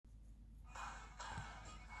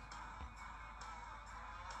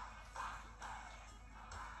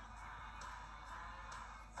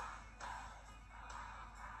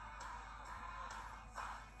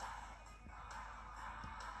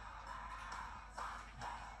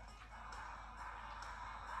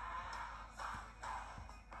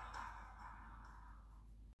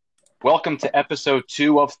Welcome to episode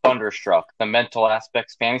 2 of Thunderstruck, the Mental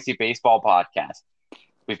Aspects Fantasy Baseball podcast.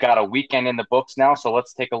 We've got a weekend in the books now, so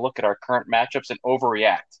let's take a look at our current matchups and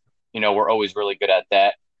overreact. You know, we're always really good at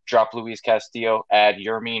that. Drop Luis Castillo, add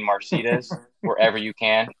Yermin Mercedes wherever you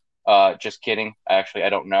can. Just kidding. Actually, I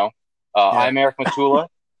don't know. I'm Eric Matula.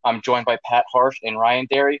 I'm joined by Pat Harsh and Ryan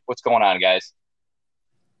Derry. What's going on, guys?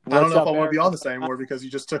 I don't know if I want to be on this anymore because you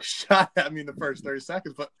just took a shot at me in the first 30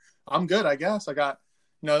 seconds, but I'm good, I guess. I got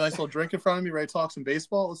a nice little drink in front of me, ready to talk some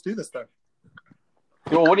baseball. Let's do this thing.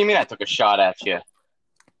 Well, what do you mean I took a shot at you?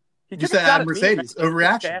 You said add Mercedes.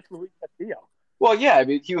 Overreaction. Well, yeah, I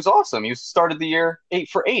mean, he was awesome. He started the year 8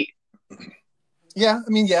 for 8. Yeah.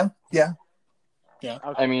 Okay.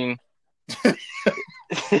 I mean,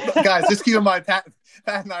 guys, just keep in mind, Pat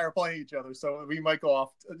and I are playing each other, so we might go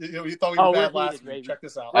off. We thought we were bad last week. Check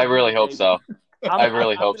this out. I really hope so.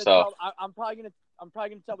 I'm probably gonna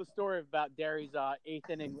tell the story about Derry's 8th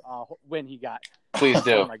inning win he got. Please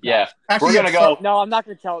do. Oh yeah. Actually, we're gonna go. No, I'm not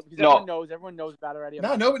gonna tell it because everyone knows about it already.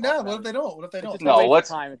 No. What if they don't? What if they don't? No, let's.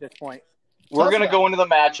 Time at this point. We're gonna go into the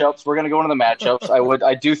matchups.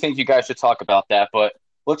 I do think you guys should talk about that, but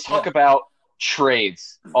let's talk about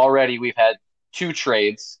trades. Already, we've had 2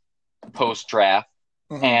 trades post draft,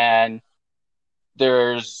 and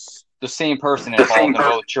there's the same person involved in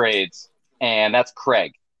both trades, and that's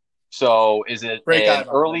Craig. So, is it an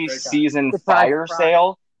early season fire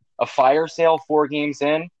sale? A fire sale 4 games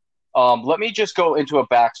in? Let me just go into a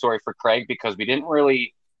backstory for Craig because we didn't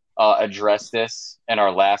really address this in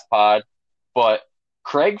our last pod. But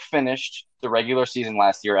Craig finished the regular season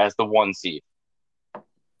last year as the 1 seed.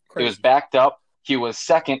 Crazy. It was backed up. He was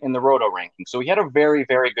second in the Roto ranking. So he had a very,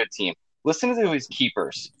 very good team. Listen to his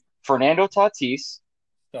keepers. Fernando Tatis,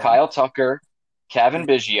 Kyle Tucker, Kevin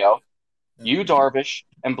Biggio, Yu Darvish,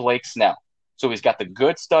 and Blake Snell. So he's got the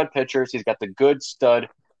good stud pitchers. He's got the good stud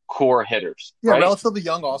core hitters. Yeah, right? Relatively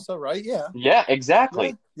young also, right? Yeah. Yeah,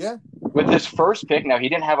 exactly. Yeah. With his first pick, now he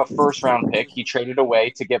didn't have a first-round pick. He traded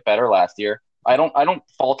away to get better last year. I don't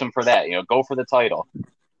fault him for that. You know, go for the title.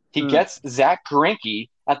 He gets Zach Greinke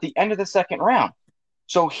at the end of the second round.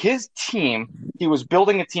 So his team, he was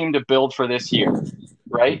building a team to build for this year,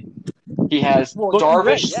 right? He has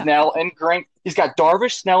Darvish, Snell, and Greinke. He's got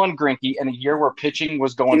Darvish, Snell, and Greinke in a year where pitching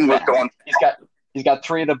was going fast. He's got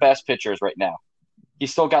 3 of the best pitchers right now.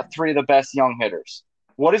 He's still got 3 of the best young hitters.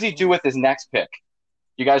 What does he do with his next pick?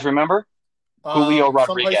 You guys remember? Julio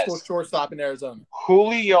Rodriguez. Some high school shortstop in Arizona.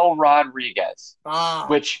 Julio Rodriguez.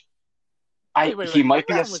 Which he might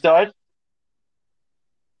be a stud.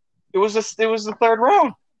 It was the 3rd round.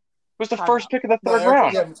 It was the first pick of the 3rd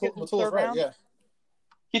round. Yeah, Matula's right, yeah.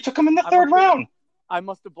 He took him in the 3rd round. I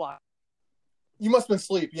must have blocked. You must have been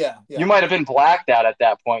asleep, yeah. You might have been blacked out at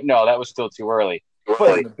that point. No, that was still too early.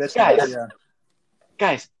 But,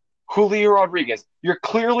 guys, Julio Rodriguez, you're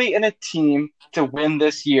clearly in a team to win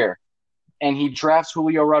this year, and he drafts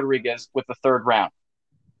Julio Rodriguez with the 3rd round.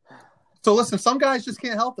 So listen, some guys just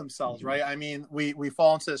can't help themselves, right? I mean, we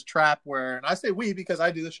fall into this trap where, and I say we because I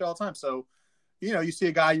do this show all the time. So, you see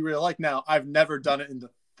a guy you really like. Now, I've never done it in the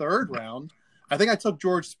 3rd round. I think I took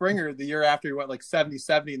George Springer the year after he went like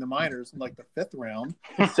 70-70 in the minors in like the 5th round.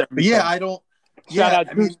 But yeah, I don't. Shout out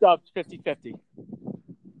Drew Stubbs, 50-50.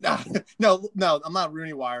 No, I'm not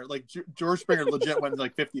Rooney Wire. Like George Springer legit went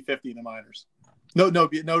like 50-50 in the minors.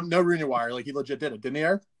 No Rooney Wire. Like he legit did it, didn't he,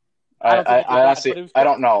 Eric? I honestly, I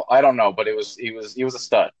don't know, but he was a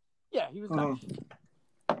stud. Yeah, he was nice.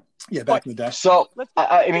 Yeah, back in the day. So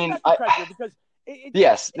because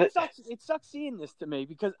it sucks seeing this to me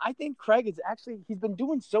because I think Craig he's been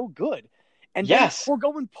doing so good, and we'll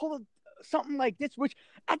go and pull something like this, which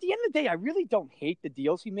at the end of the day, I really don't hate the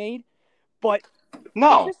deals he made, but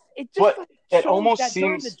it almost seems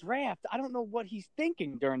during the draft. I don't know what he's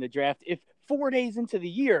thinking during the draft. If 4 days into the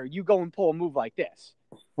year you go and pull a move like this.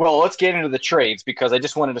 Well, let's get into the trades because I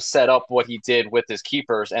just wanted to set up what he did with his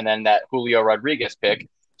keepers and then that Julio Rodriguez pick.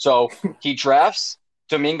 So he drafts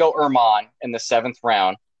Domingo Germán in the 7th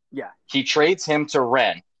round. Yeah. He trades him to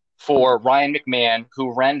Wren for Ryan McMahon,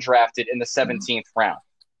 who Wren drafted in the 17th round.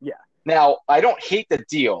 Yeah. Now, I don't hate the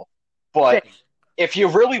deal, but if you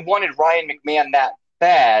really wanted Ryan McMahon that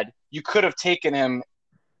bad, you could have taken him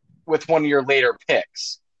with one of your later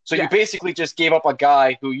picks. So you basically just gave up a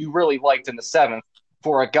guy who you really liked in the 7th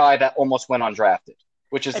for a guy that almost went undrafted,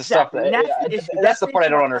 which is the stuff that's the part I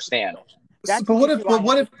don't understand. But what if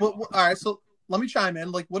all right, so let me chime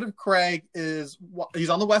in. Like, what if Craig he's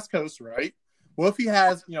on the West Coast, right? What if he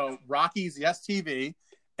has, Rockies, TV,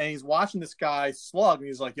 and he's watching this guy slug, and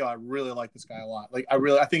he's like, yo, I really like this guy a lot. Like,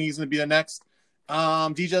 I think he's going to be the next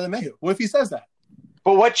DJ LeMahieu. What if he says that?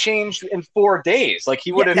 But what changed in 4 days? Like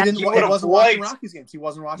he would have. He wasn't watching Rockies games. He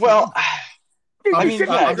wasn't watching. Well, I'm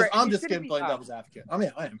just playing devil's advocate. I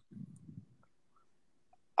am.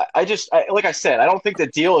 Like I said, I don't think the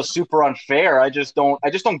deal is super unfair. I just don't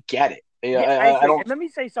get it. I don't. And let me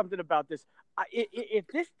say something about this. If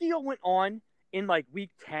this deal went on in like week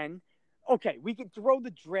 10, okay, we could throw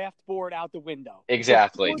the draft board out the window.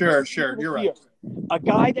 Exactly. Sure. You're right. A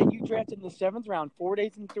guy that you drafted in the 7th round, 4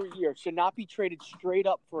 days into a year, should not be traded straight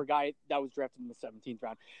up for a guy that was drafted in the 17th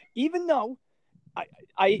round. Even though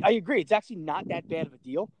I agree, it's actually not that bad of a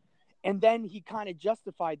deal. And then he kind of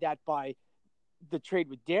justified that by the trade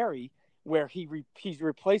with Derry, where he's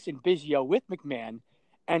replacing Biggio with McMahon,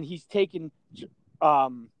 and he's taking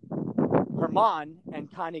Herman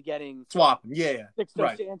and kind of getting swapping,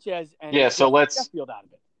 Sixto Sanchez and so let's Sheffield out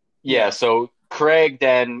of it. Yeah, so Craig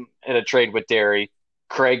then in a trade with Derry,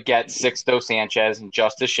 Craig gets Sixto Sanchez and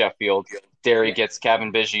Justice Sheffield. Derry gets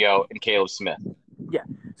Kevin Biggio and Caleb Smith. Yeah.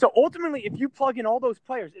 So ultimately, if you plug in all those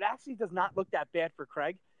players, it actually does not look that bad for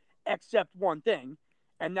Craig, except one thing,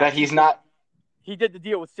 and that he's not. He did the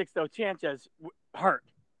deal with Sixto Sanchez hurt.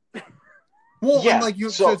 Well, and like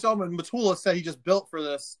Matula said, he just built for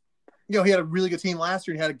this. You know, he had a really good team last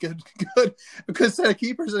year. And he had a good set of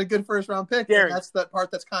keepers and a good first round pick. And that's that part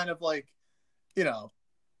that's kind of like, you know.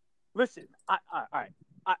 Listen,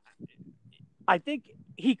 I think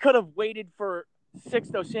he could have waited for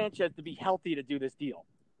Sixto Sanchez to be healthy to do this deal.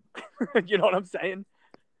 You know what I'm saying?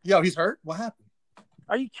 Yo, he's hurt. What happened?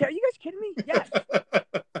 Are you guys kidding me? Yes.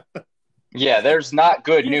 Yeah, there's not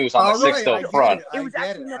good news on the Sixto front. It was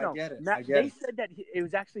actually They said that it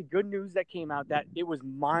was actually good news that came out that it was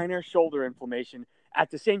minor shoulder inflammation. At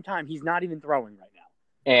the same time, he's not even throwing right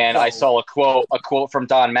now. And I saw a quote from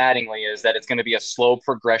Don Mattingly is that it's going to be a slow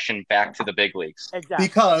progression back to the big leagues. Exactly.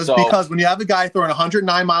 Because when you have a guy throwing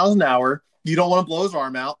 109 miles an hour, you don't want to blow his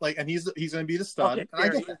arm out, and he's going to be the stud.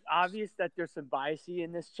 Okay, it's obvious that there's some bias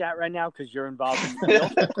in this chat right now because you're involved in the deal.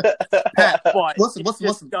 Pat, but listen.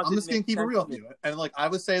 I'm just going to keep it real with you. And I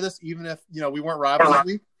would say this even if we weren't rivals this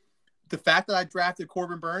week. The fact that I drafted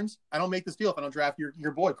Corbin Burns, I don't make this deal if I don't draft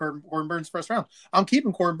your boy Corbin Burns first round. I'm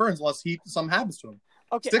keeping Corbin Burns unless something happens to him.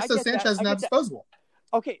 Okay, Sixto Sanchez is not disposable.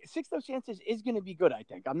 Okay, Sixto Sanchez is going to be good. I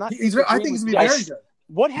think I think he's going to be very good.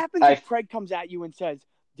 What happens if Craig comes at you and says,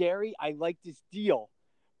 Derry, I like this deal,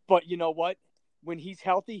 but you know what? When he's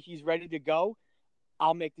healthy, he's ready to go.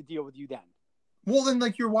 I'll make the deal with you then. Well, then,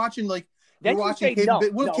 you're watching, What if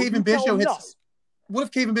Kevin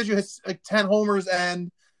Biggio hits 10 homers and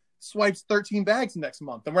swipes 13 bags next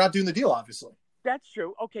month? Then we're not doing the deal, obviously. That's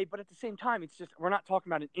true. Okay, but at the same time, it's just we're not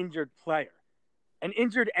talking about an injured player, an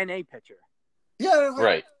injured NA pitcher. Yeah,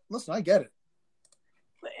 right. Listen, I get it.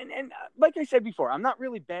 And like I said before, I'm not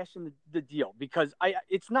really bashing the deal because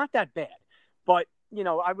it's not that bad. But,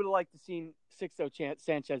 I would have liked to seen Sixto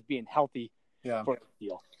Sanchez being healthy for the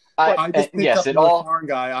deal. I just picked up a foreign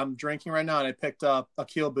guy. I'm drinking right now, and I picked up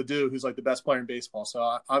Akil Baddoo, who's the best player in baseball. So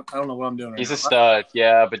I don't know what I'm doing right now. He's a stud.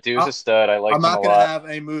 Yeah, Baddoo's a stud. I like him a lot. I'm not going to have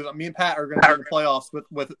any moves. Me and Pat are going to be in the playoffs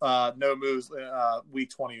with no moves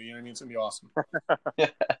week 20. You know what I mean? It's going to be awesome.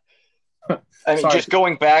 I mean, just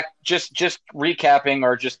going back, just recapping,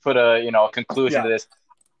 or just put a conclusion to this.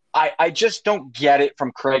 I just don't get it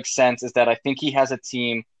from Craig's sense is that I think he has a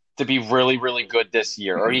team to be really, really good this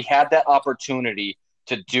year, or he had that opportunity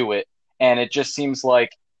to do it, and it just seems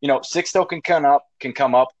like Sixto can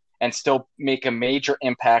come up and still make a major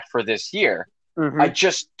impact for this year. Mm-hmm. I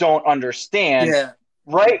just don't understand. Yeah.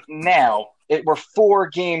 Right now, we're 4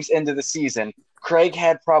 games into the season. Craig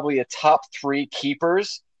had probably a top 3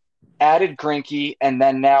 keepers. Added Greinke, and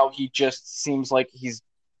then now he just seems like he's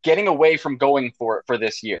getting away from going for it for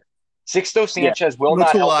this year. Sixto Sanchez will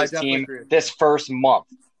not help his team this first month.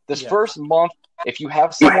 First month, if you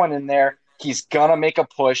have someone in there, he's going to make a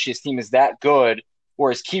push. His team is that good, or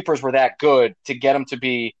his keepers were that good to get him to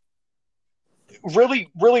be really,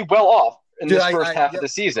 really well off in this first half of the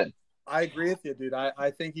season. I agree with you, dude. I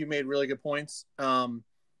think you made really good points.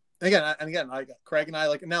 Craig and I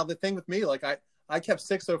now the thing with me, I kept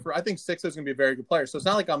Sixto I think Sixto's going to be a very good player. So it's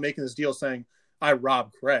not like I'm making this deal saying I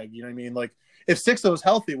robbed Craig. You know what I mean? If Sixto was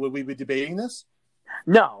healthy, would we be debating this?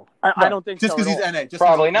 No, I don't think just so. Just because he's NA.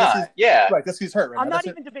 Probably not. Right, because he's hurt right now. I'm not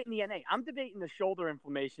even debating the NA. I'm debating the shoulder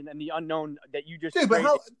inflammation and the unknown that you just. Dude,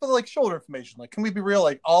 but shoulder inflammation. Can we be real?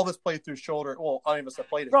 All of us played through shoulder. Well, all of us have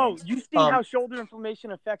played it. Bro, you see how shoulder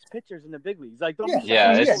inflammation affects pitchers in the big leagues.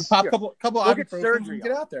 Pop couple ibuprofen,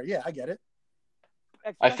 get out there. Yeah, I get it.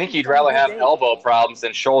 I think you'd rather have elbow problems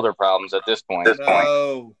than shoulder problems at this point.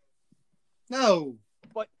 No.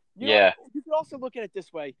 But you could also look at it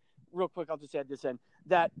this way, real quick. I'll just add this in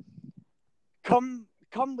that come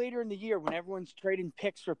come later in the year when everyone's trading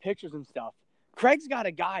picks for pictures and stuff, Craig's got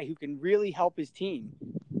a guy who can really help his team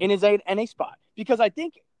in his NA spot. Because I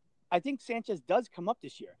think Sanchez does come up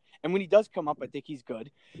this year. And when he does come up, I think he's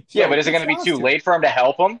good. So, yeah, but is it going to be too late for him to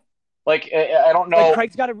help him? Like, I don't know.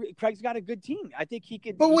 Craig's got a good team. I think he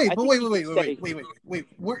could. But wait.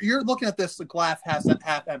 You're looking at this glass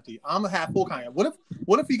half empty. I'm a half full kind of.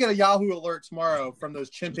 What if you get a Yahoo alert tomorrow from those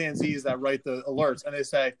chimpanzees that write the alerts and they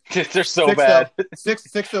say they're so bad.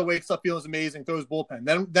 Sixto wakes up, feels amazing, throws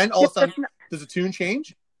bullpen. Then all of a sudden, does the tune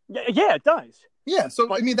change? Yeah, it does. Yeah, so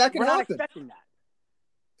but I mean that can happen. We're not expecting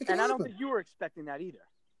that, and I don't think you were expecting that either.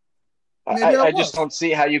 I just don't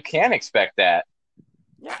see how you can expect that.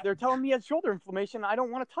 Yeah, they're telling me he has shoulder inflammation. I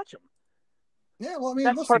don't want to touch him. Yeah, well, I mean,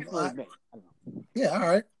 that's personally me. Yeah, all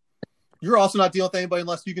right. You're also not dealing with anybody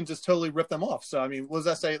unless you can just totally rip them off. So, I mean, what does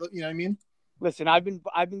that say? You know what I mean? Listen, I've been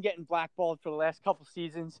getting blackballed for the last couple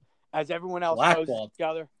seasons, as everyone else knows each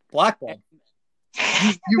other. Blackballed.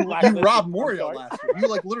 You robbed Morio last year. You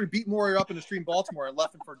literally beat Morio up in the street in Baltimore and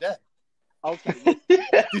left him for dead. Okay. Did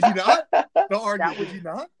you not? Don't argue. Did you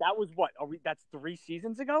not? That was what? That's 3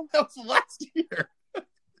 seasons ago? That was last year.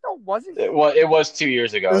 No, it wasn't. It was 2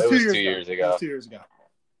 years ago. It was 2 years ago. It was 2 years ago.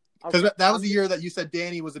 Because that was the year that you said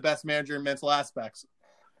Danny was the best manager in mental aspects.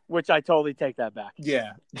 Which I totally take that back.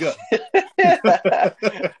 Yeah, good.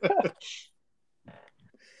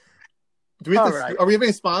 Are we having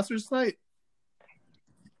any sponsors tonight?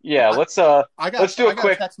 Yeah, let's do a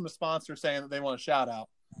quick. Text from a sponsor saying that they want a shout out.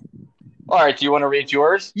 All right, do you want to read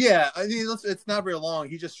yours? Yeah, I mean it's not very long.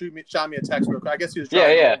 He just shot me a text real quick. I guess he was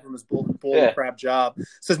driving from his bull crap job.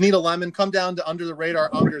 Says, need a lemon? Come down to Under the Radar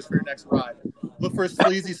Ungers for your next ride. Look for a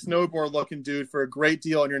sleazy snowboard looking dude for a great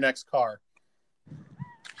deal on your next car.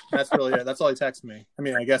 That's really it. That's all he texted me. I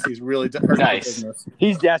mean, I guess he's really nice. Business.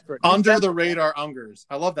 He's desperate. Under the Radar Ungers.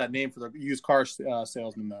 I love that name for the used car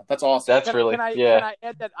salesman, though. That's awesome. Can I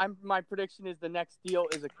add that my prediction is the next deal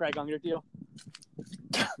is a Craig Unger deal?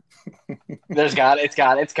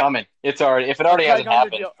 It's coming. It's already, if it already hasn't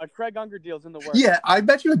happened. A Craig Unger deal's in the works. Yeah, I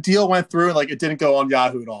bet you a deal went through and it didn't go on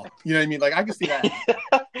Yahoo at all. You know what I mean? Like I can see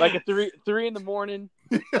that. Like a three in the morning.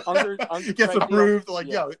 Unger gets approved. Deal.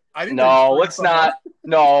 Yo, I didn't. No, let's not.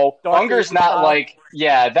 No, Unger's not like.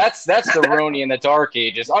 Yeah, that's the Rooney in the dark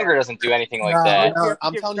ages. Unger doesn't do anything like that. No,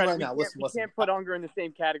 I'm telling you right now. Listen. You can't put Unger in the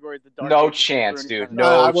same category as the dark. No chance, dude.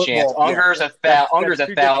 No chance. Unger's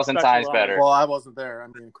 1,000 times better. Well, I wasn't there. I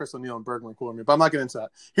mean, Chris O'Neill and Bergman cool me, but I'm not getting into that.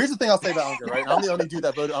 Here's the thing I'll say about Unger. Right, I'm the only dude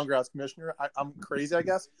that voted Unger as commissioner. I'm crazy, I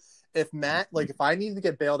guess. If I needed to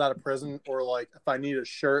get bailed out of prison, or if I needed a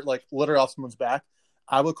shirt, literally off someone's back,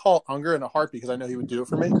 I would call Unger in a heartbeat because I know he would do it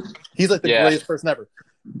for me. He's the greatest person ever.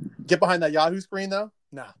 Get behind that Yahoo screen, though?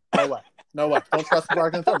 Nah, no way. Don't trust the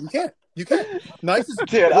guy. You can't. Nicest,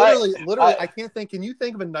 dude. Literally, I can't think. Can you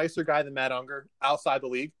think of a nicer guy than Matt Unger outside the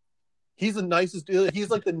league? He's the nicest. He's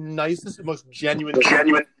the nicest, most genuine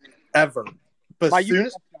ever. But as soon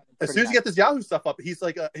as you get this Yahoo stuff up, he's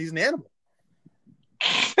he's an animal.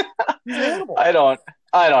 He's an animal. I don't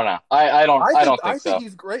know. I don't think so.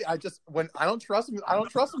 He's great. I don't trust him. I don't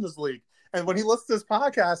trust him in this league. And when he listens to this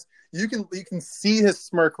podcast, you can see his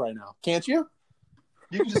smirk right now, can't you?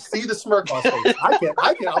 You can just see the smirk on his face. I can't.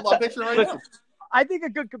 I'm not picturing right now. I think a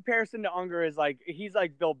good comparison to Unger is he's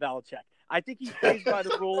like Bill Belichick. I think he plays by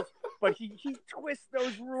the rules, but he twists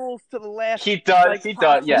those rules to the last. He does.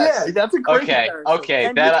 Yes. Yeah, that's a great comparison.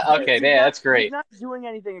 Okay. That's great. He's not doing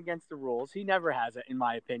anything against the rules. He never has it, in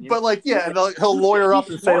my opinion. But he'll lawyer up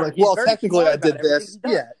and say well, technically I did this.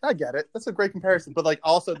 Yeah, I get it. That's a great comparison. But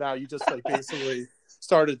also now you just basically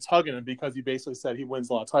started tugging him because you basically said he wins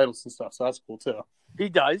a lot of titles and stuff. So that's cool too. He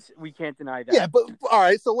does. We can't deny that. Yeah, but all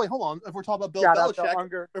right. So wait, hold on. If we're talking about Bill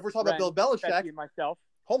Belichick, myself.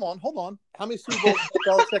 Hold on. How many Super Bowls did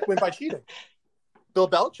Belichick win by cheating? Bill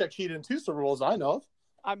Belichick cheated in 2 Super Bowls I know of.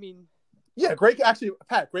 I mean, yeah, great. Actually,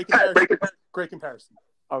 Pat, great comparison. Great comparison.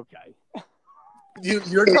 Okay.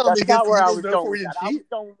 You're telling me not where I was going. I was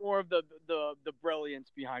going more of the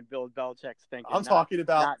brilliance behind Bill Belichick's thinking. I'm talking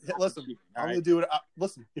about. Listen, I'm going to do it.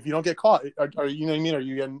 Listen, if you don't get caught, are you know what I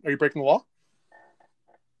mean? Are you breaking the law?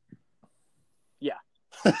 Yeah.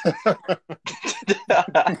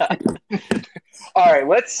 All right,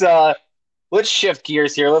 let's shift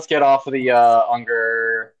gears here. Let's get off of the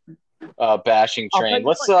Unger bashing train.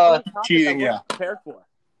 Let's cheating. Yeah. Prepared for.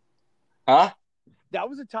 Huh? That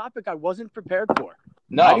was a topic I wasn't prepared for.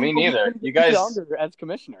 No, me neither. You guys, Unger as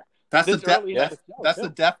commissioner. That's the depth. Yeah. That's the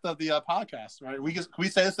depth of the podcast, right? Can we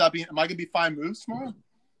say this without being? Am I going to be 5 moves tomorrow?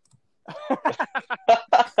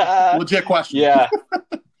 Legit question. Yeah.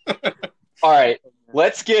 All right,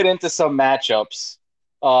 let's get into some matchups.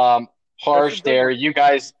 Harsh, Derry, you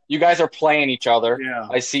guys are playing each other. Yeah.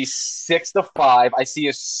 I see 6-5. I see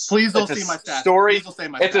a. Please don't see my stats. Story. Please don't say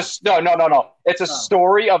my it's stats. No. It's a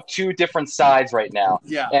story of two different sides right now.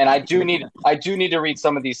 Yeah. And I do need to read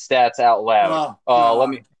some of these stats out loud.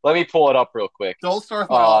 Let me pull it up real quick. Don't start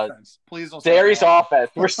with my offense. Please don't. Derry's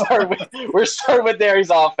offense. We're starting with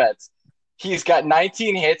Derry's offense. He's got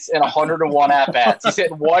 19 hits and 101 at bats. He's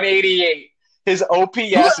hit 188. His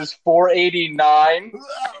OPS is 489.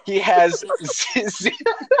 He has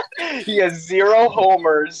 0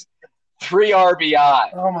 homers, 3 RBI.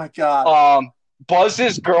 Oh my god.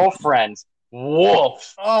 Buzz's girlfriend,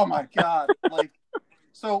 Wolf. Oh my god.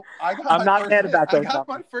 So I got. I'm not mad about those.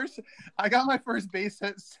 I got my first base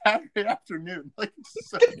hit Saturday afternoon.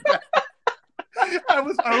 So I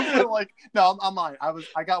was over no, I'm lying.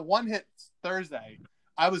 I got 1 hit Thursday.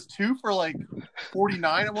 I was 2 for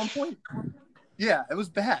 49 at one point. Yeah, it was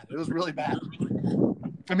bad. It was really bad.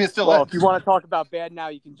 I mean, it's still. Well, if you want to talk about bad now,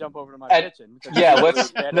 you can jump over to my pitching. Yeah,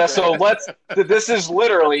 let's. This is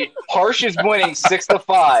literally Harsh is winning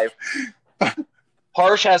 6-5.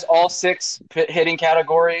 Harsh has all 6 hitting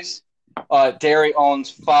categories. Derry owns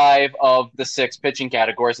 5 of the 6 pitching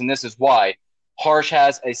categories, and this is why. Harsh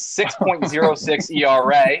has a 6.06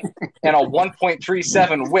 ERA and a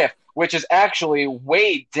 1.37 WHIP, which is actually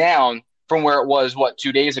way down from where it was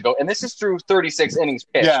 2 days ago, and this is through 36 innings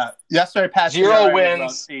pitched. Yeah, yesterday Pat 0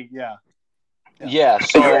 wins. 8, yeah.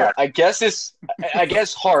 So I guess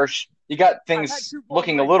Harsh, you got things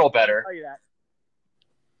looking a little better.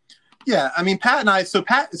 Yeah, I mean Pat and I. So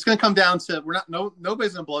Pat, it's going to come down to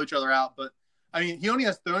nobody's going to blow each other out, but I mean he only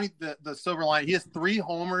has the silver line. He has 3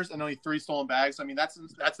 homers and only 3 stolen bags. I mean that's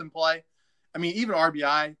in play. I mean even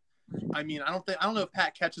RBI. I mean I don't know if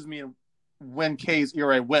Pat catches me in when K's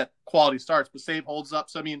ERA WHIP quality starts, but save holds up.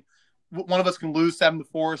 So I mean, one of us can lose 7-4,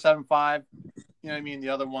 7-5. You know what I mean? The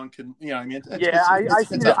other one can. You know what I mean? I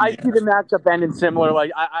see the matchup ending similar.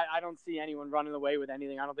 I don't see anyone running away with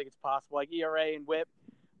anything. I don't think it's possible. ERA and WHIP,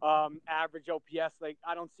 average OPS.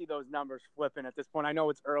 I don't see those numbers flipping at this point. I know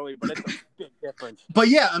it's early, but it's a big difference. But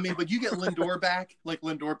yeah, I mean, but you get Lindor back,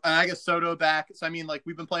 Lindor, and I get Soto back. So I mean,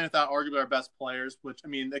 we've been playing without arguably our best players, which I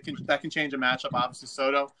mean that can change a matchup. Obviously,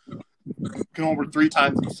 Soto can over 3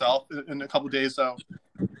 times himself in a couple of days. So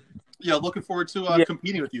yeah, looking forward to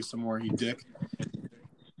competing with you some more, you dick.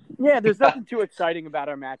 Yeah, there's nothing too exciting about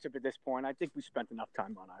our matchup at this point. I think we spent enough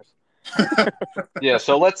time on ours. Yeah,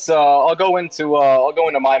 so let's. I'll go into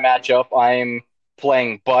my matchup. I'm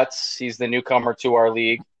playing Butts. He's the newcomer to our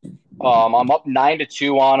league. I'm up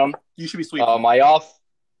 9-2 on him. You should be sweeping.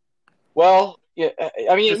 Well, yeah.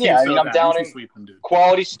 I'm down in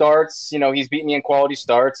quality starts. He's beating me in quality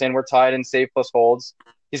starts, and we're tied in save plus holds.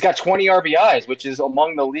 He's got 20 RBIs, which is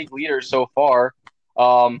among the league leaders so far.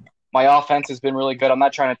 My offense has been really good. I'm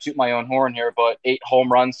not trying to toot my own horn here, but 8 home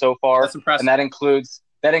runs so far. That's impressive. And that includes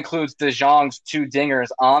DeJong's 2 dingers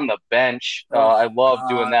on the bench. I love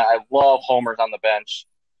doing that. I love homers on the bench.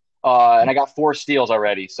 And I got 4 steals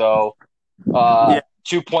already. So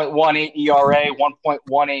 2.18 ERA,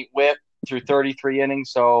 1.18 WHIP through 33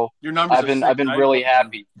 innings. So your numbers I've been really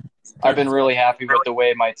happy. I've been really happy with the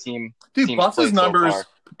way my team. Butts' numbers.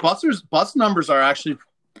 Butts' numbers are actually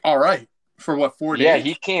all right. For 4 days? Yeah,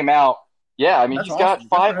 he came out. Yeah, I mean, he's got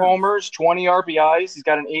 5 homers, 20 RBIs. He's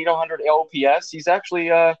got an 800 LPS. He's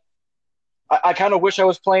actually I kind of wish I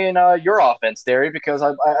was playing your offense, Derry, because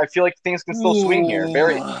I feel like things can still swing here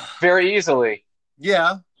very, very easily.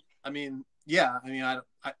 Yeah. I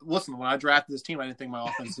listen, when I drafted this team, I didn't think my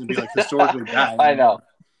offense would be historically bad. I know.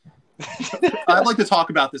 I'd like to talk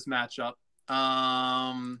about this matchup.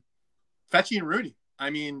 Fetchy and Rooney. I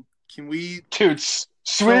mean, can we... Dude,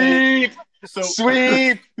 sweep!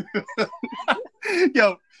 Sweep!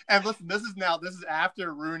 Yo, and listen, this is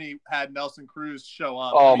after Rooney had Nelson Cruz show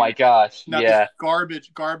up. Oh my gosh! Yeah,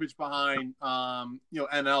 garbage behind.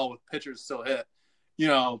 NL with pitchers still hit.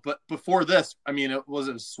 But before this, I mean, was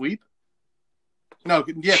it a sweep? No,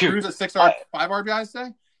 yeah, Cruz at 5 RBIs today.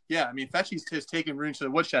 Yeah, I mean, Fetchy's just taking Rooney to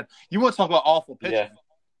the woodshed. You want to talk about awful pitching? Yeah.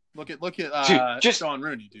 Look at Sean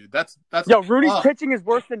Rooney, dude. That's Rooney's pitching is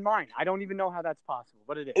worse than mine. I don't even know how that's possible,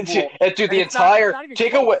 but it is. Dude, the entire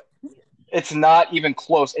take away. It's not even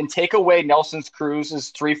close. And take away Nelson Cruz's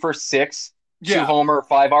 3 for 6, 2 homer,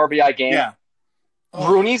 5 RBI game. Yeah.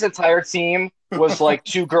 Rooney's entire team was like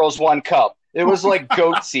 2 girls, 1 cup. It was like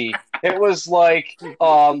Goatsy. It was like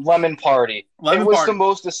Lemon Party. It was the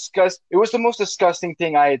most disgusting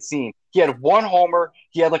thing I had seen. He had 1 homer.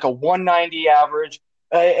 He had like a 190 average.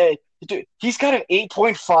 Dude, he's got an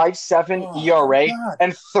 8.57 ERA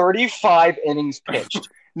and 35 innings pitched.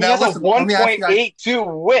 He has a 1.82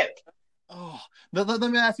 WHIP. Oh, Let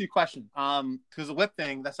me ask you a question. Because the whip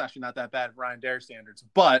thing, that's actually not that bad, Ryan Dare standards.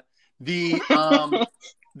 But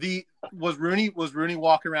was Rooney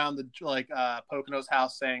walking around the Pocono's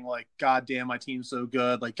house saying like, "God damn, my team's so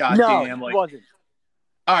good," like, "God damn," he like, wasn't.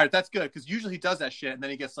 All right, that's good because usually he does that shit and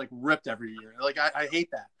then he gets like ripped every year. Like I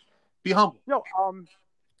hate that. Be humble. No,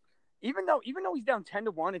 even though he's down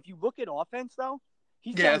 10-1, if you look at offense though,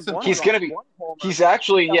 he's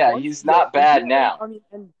not bad now. I mean,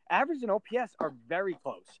 and average and OPS are very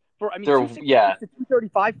close. They're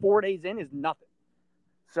 235 4 days in is nothing.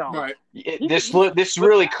 So right, this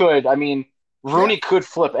really could. I mean, Rooney could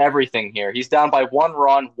flip everything here. He's down by 1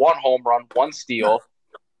 run, 1 home run, 1 steal.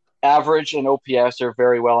 Average and OPS are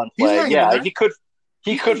very well in play. Yeah, he could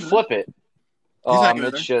flip it.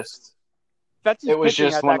 It's just it was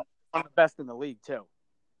just one of the best in the league too.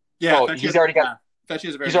 Yeah, he's already got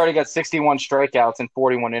 61 strikeouts in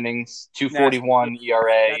 41 innings, 2.41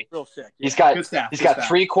 ERA. That's real sick. Yeah. He's got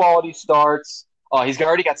 3 quality starts. He's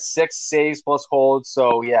already got 6 saves plus holds.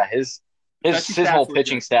 So yeah, his whole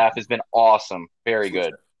pitching staff has been awesome. Very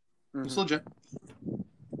good. It's legit.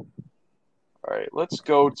 All right,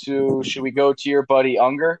 should we go to your buddy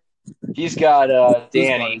Unger? He's got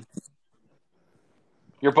Danny.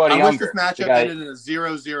 Your buddy Unger. I wish this matchup ended in a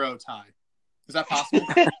 0-0 tie. Is that possible?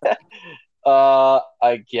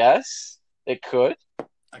 I guess it could.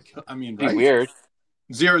 I mean, be weird.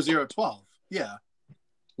 0-0-12. Yeah.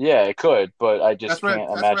 Yeah, it could, but I just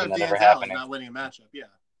can't imagine that ever happening. Not winning a matchup. Yeah.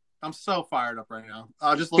 I'm so fired up right now.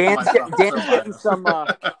 I'll just look at myself.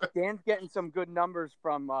 Dan's getting some good numbers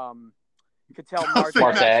from Ketel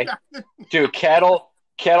Marte. Dude, Ketel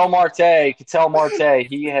Marte,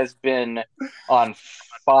 he has been on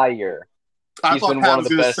fire. He's been one of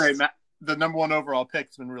the best. The number 1 overall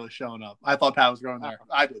pick's been really showing up. I thought Pat was going there.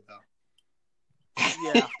 I did, though.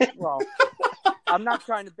 Yeah, well, I'm not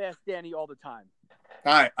trying to bash Danny all the time.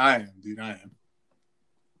 I am, dude. I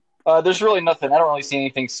am. There's really nothing. I don't really see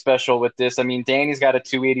anything special with this. I mean, Danny's got a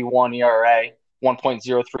 2.81 ERA,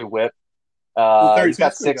 1.03 WHIP. He's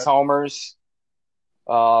got 6 homers.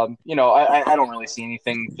 I don't really see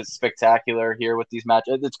anything spectacular here with these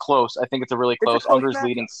matches. It's close. I think it's a really close. Unger's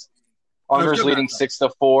leading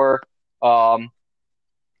 6-4.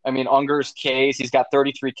 I mean, Unger's Ks. He's got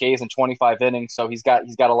 33 Ks in 25 innings, so he's got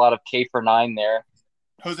a lot of K for 9 there.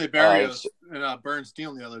 Jose Barrios and Burns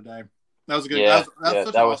stealing the other day. That was a good. Yeah, that was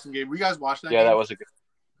such an awesome game. Were you guys watching that? Yeah, that was a good.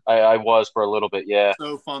 I was for a little bit. Yeah,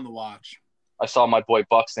 so fun to watch. I saw my boy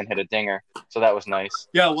Buxton hit a dinger, so that was nice.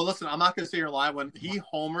 Yeah, well, listen, I'm not gonna sit here and lie. When he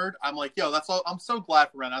homered, I'm like, yo, that's all. I'm so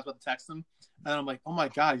glad for Ren. I was about to text him, and I'm like, oh my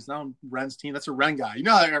god, he's now on Ren's team. That's a Ren guy. You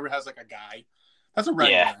know how everyone has like a guy. That's a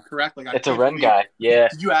Ren guy, correct? Like it's a Ren guy. Yeah.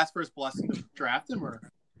 Did you ask for his blessing to draft him, or?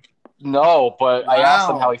 No, but wow. I asked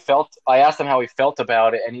him how he felt.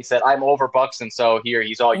 About it, and he said, "I'm over Buxton, so here,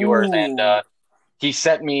 he's all yours." Ooh. And he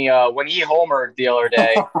sent me when he homered the other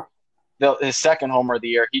day, his second homer of the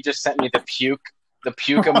year. He just sent me the puke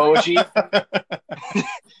emoji,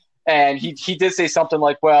 and he did say something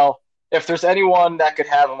like, "Well, if there's anyone that could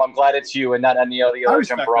have him, I'm glad it's you, and not any of the other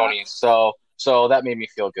jambronis." So that made me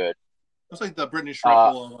feel good. That's like the Brittany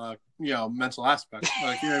Schruppel, mental aspect.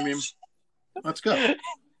 Like, you know what I mean? Let's go.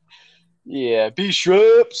 Yeah, be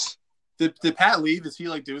Shrups. Did Pat leave? Is he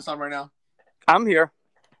like doing something right now? I'm here.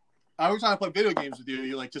 I was trying to play video games with you.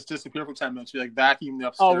 You like just disappear for 10 minutes. You like vacuum the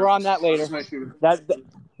upstairs. Oh, we're on that later.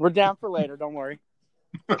 We're down for later. Don't worry.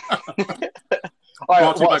 All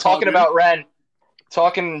right. Well, talking about Ren.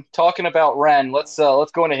 Let's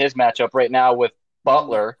go into his matchup right now with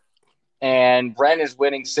Butler, and Ren is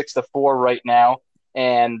winning 6-4 right now,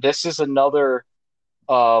 and this is another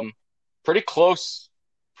pretty close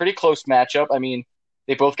matchup. I mean,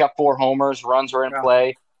 they both got 4 homers. Runs are in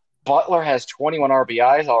play. Butler has 21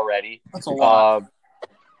 RBIs already. That's a lot.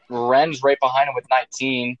 Ren's right behind him with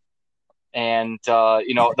 19. And,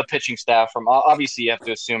 the pitching staff obviously you have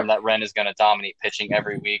to assume that Ren is going to dominate pitching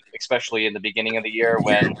every week, especially in the beginning of the year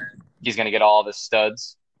when he's going to get all of his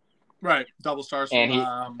studs. Right. Double stars. And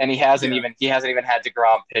he hasn't even had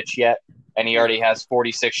DeGrom pitch yet. And he already has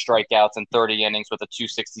 46 strikeouts in 30 innings with a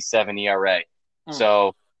 2.67 ERA.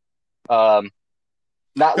 So, looking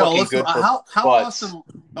good. How awesome?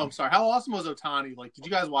 Oh, I'm sorry. How awesome was Ohtani? Like, did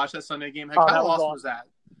you guys watch that Sunday game? How awesome was that?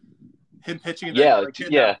 Him pitching in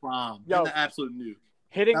that bomb, hitting the absolute nuke.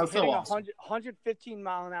 Hitting awesome. 115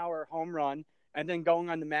 mile an hour home run, and then going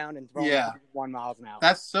on the mound and throwing 1 miles an hour.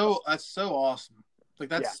 That's so awesome. Like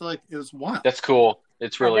that's like it was wild. That's cool.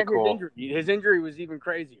 It's really cool. His injury was even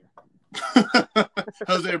crazier.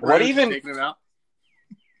 Jose Abreu taking him out.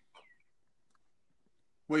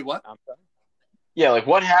 Wait, what? I'm sorry. Yeah, like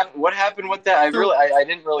what happened? What happened with that? I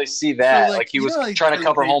didn't really see that. So, Like he was trying to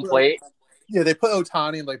cover home plate. Yeah, they put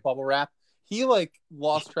Ohtani in like bubble wrap. He like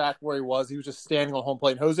lost track where he was. He was just standing on home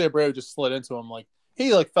plate. And Jose Abreu just slid into him. Like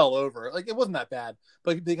he like fell over. Like it wasn't that bad,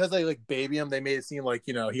 but because they like baby him, they made it seem like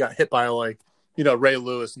he got hit by like Ray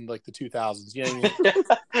Lewis in like the 2000s. You know what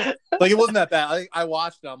I mean? Like it wasn't that bad. I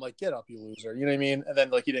watched it. I'm like, get up, you loser. You know what I mean? And then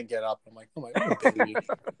like he didn't get up. I'm like, oh my god.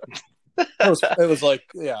 It was like,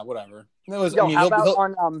 yeah, whatever. It was. Yo, how about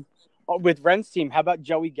on with Ren's team? How about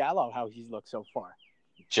Joey Gallo? How he's looked so far?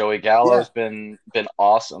 Joey Gallo's been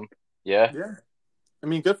awesome. Yeah. Yeah. I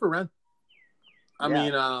mean, good for Ren. I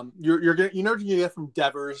mean, you're gonna you get from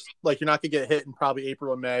Devers, like you're not gonna get hit in probably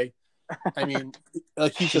April or May. I mean,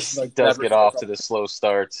 like he just like does get off to the slow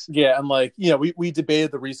starts. Yeah, and like we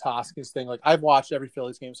debated the Rhys Hoskins thing. Like I've watched every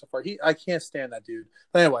Phillies game so far. I can't stand that dude.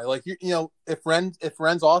 But anyway, like if Ren's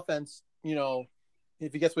offense,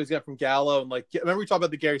 if he gets what he's got from Gallo and like remember we talked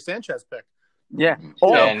about the Gary Sanchez pick. Yeah,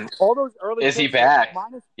 all those early. Is he back?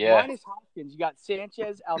 Minus Hoskins, you got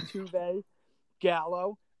Sanchez, Altuve,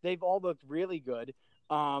 Gallo. They've all looked really good.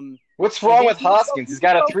 What's wrong with Hoskins? He's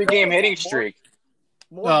got a 3-game hitting streak.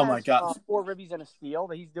 Oh my god! 4 ribbies and a steal.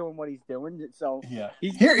 He's doing what he's doing. So yeah.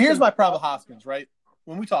 Here's my problem with Hoskins. Right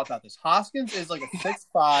when we talk about this, Hoskins is like a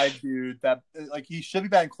 6'5" dude that like he should be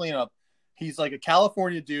batting cleanup. He's like a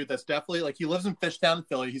California dude that's definitely like he lives in Fishtown in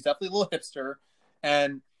Philly. He's definitely a little hipster,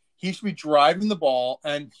 and he should be driving the ball.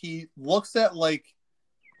 And he looks at like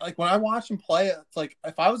when I watch him play, it's like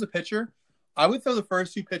if I was a pitcher, I would throw the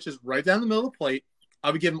first 2 pitches right down the middle of the plate.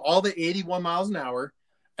 I would give him all the 81 miles an hour.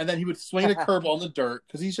 And then he would swing a curve on the dirt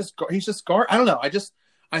because he's just I don't know.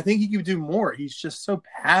 I think he could do more. He's just so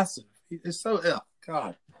passive. He's so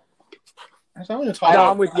God.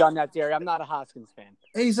 I'm with you on that, Derry. I'm not a Hoskins fan.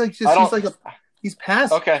 He's like he's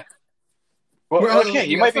passive. Okay. Well, okay,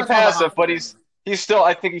 he might be passive, but he's still.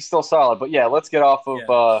 I think he's still solid. But yeah, let's get off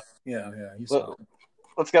of. He's solid.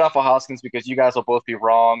 Let's get off of Hoskins because you guys will both be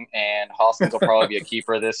wrong, and Hoskins will probably be a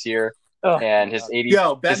keeper this year. And his 80.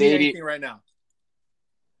 Bet me anything right now.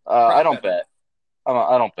 I don't bet.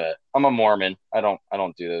 I don't bet. I'm a Mormon. I don't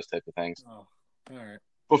do those type of things. Oh, all right.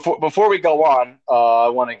 Before we go on, I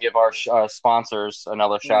want to give our sponsors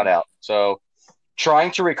another shout out. So,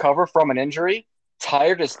 trying to recover from an injury,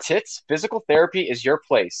 tired as tits, physical therapy is your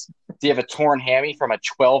place. Do you have a torn hammy from a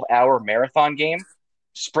 12-hour marathon game?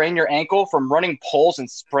 Sprain your ankle from running poles and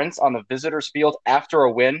sprints on the visitors' field after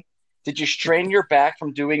a win? Did you strain your back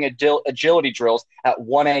from doing agility drills at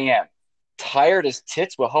 1 a.m.? Tired as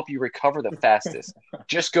Tits will help you recover the fastest.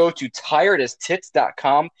 Just go to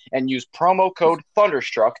tiredastits.com and use promo code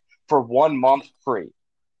Thunderstruck for 1 month free.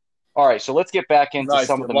 All right, so let's get back into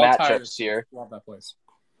some of the matchups here. Love that place.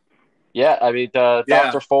 Yeah, I mean,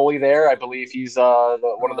 Dr. Foley there, I believe he's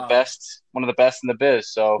one of the best in the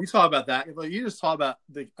biz. So you talk about that. You just talk about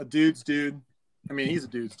a dude's dude. I mean, he's a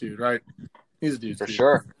dude's dude, right? He's a dude's dude. For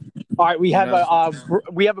sure. All right, we have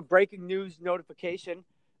a breaking news notification.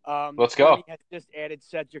 Let's go. He has just added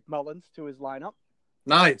Cedric Mullins to his lineup.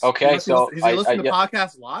 Nice. Okay, is he listening to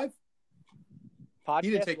podcasts live? Podcast he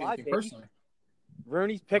didn't take live, anything personally.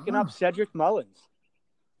 Rooney's picking up Cedric Mullins.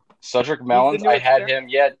 Cedric Mullins, I had him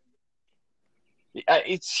yet.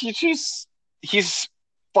 He's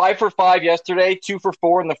 5 for 5 yesterday, 2 for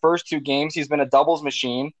 4 in the first 2 games. He's been a doubles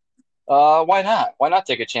machine. Why not? Why not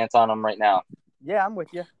take a chance on him right now? Yeah, I'm with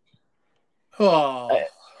you. Oh,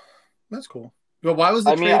 that's cool. But why was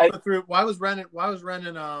the trade put through? Why was Ren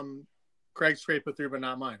and Craig's trade put through, but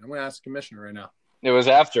not mine? I'm going to ask the commissioner right now. It was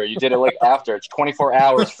after. You did it after. It's 24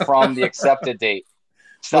 hours from the accepted date.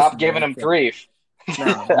 Stop giving him grief.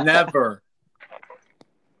 No, never.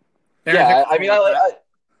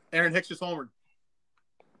 Aaron Hicks just homered.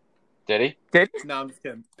 Did he? No, I'm just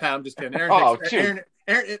kidding. Pat, I'm just kidding.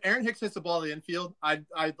 Aaron Hicks hits the ball to the infield. I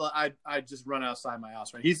just run outside my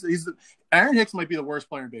house. Right? Aaron Hicks might be the worst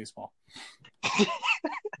player in baseball.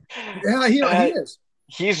 Yeah, he is.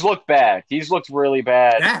 He's looked bad. He's looked really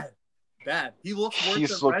bad. Bad. He looked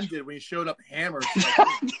worse than Ren did when he showed up hammered.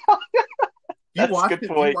 You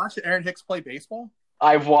watched Aaron Hicks play baseball?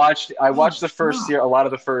 I watched the first a lot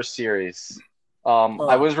of the first series.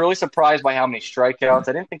 I was really surprised by how many strikeouts.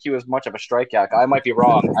 I didn't think he was much of a strikeout guy. I might be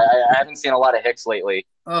wrong. I haven't seen a lot of Hicks lately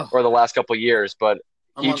or the last couple of years, but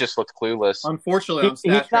he just looked clueless. Unfortunately, he's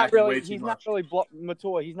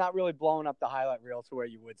not really blowing up the highlight reel to where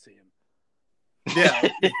you would see him. Yeah.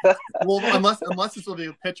 Well, unless this will be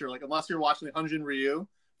a pitcher, like unless you're watching the Hyun-Jin Ryu,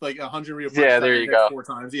 like a Hyun-Jin Ryu. Yeah, there you go. 4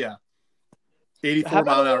 times, yeah.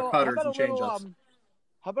 84-mile-an-hour cutters and changeups.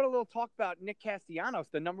 How about a little talk about Nick Castellanos,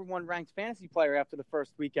 the number 1 ranked fantasy player after the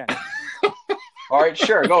first weekend? All right,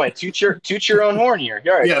 sure. Go ahead. Toot your own horn here.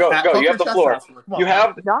 All right, Yeah, go. You have the floor. You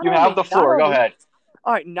have the floor. Go ahead.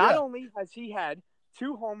 All right. Not only has he had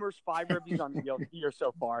 2 homers, 5 ribbies on the year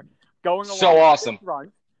so far, going along so awesome.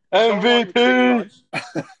 Runs, MVP.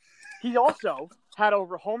 He also had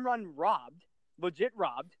over home run robbed, legit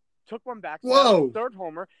robbed. Took one back, third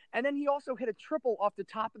homer, and then he also hit a triple off the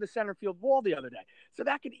top of the center field wall the other day. So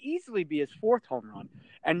that could easily be his 4th home run.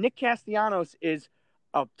 And Nick Castellanos is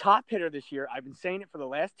a top hitter this year. I've been saying it for the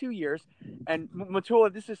last 2 years. And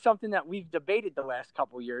Matula, this is something that we've debated the last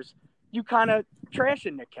couple of years. You kind of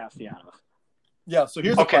trashing Nick Castellanos. Yeah, so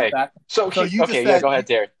here's the fun fact. So you just said, go ahead,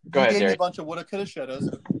 Derek. Go ahead, Derek. A bunch of woulda, coulda, shouldas.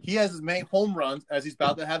 He has as many home runs as he's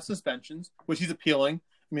about to have suspensions, which he's appealing.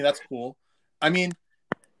 I mean, that's cool. I mean,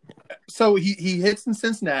 so he hits in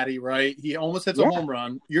Cincinnati, right? He almost hits a home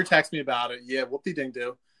run. You're texting me about it. Yeah,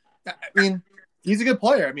 whoop-de-ding-do. I mean, he's a good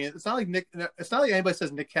player. I mean, it's not like anybody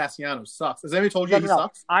says Nick Castellanos sucks. Has anybody told you he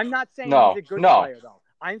sucks? I'm not saying he's a good player, though.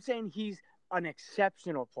 I'm saying he's an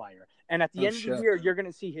exceptional player. And at the end of the year, you're going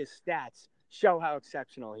to see his stats show how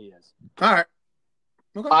exceptional he is. All right.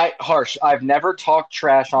 Okay. Harsh, I've never talked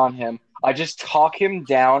trash on him. I just talk him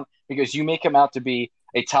down because you make him out to be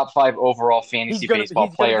a top 5 overall fantasy baseball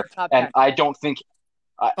player, and I don't think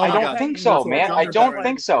I don't think so, man. I don't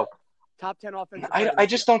think so. Top 10 offensive. I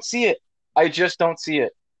just don't see it. I just don't see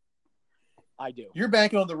it. I do. You're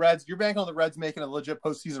banking on the Reds. You're banking on the Reds making a legit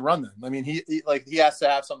postseason run. Then I mean, he has to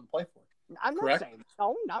have something to play for. I'm not saying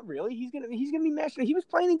no, not really. He's gonna be mashing. He was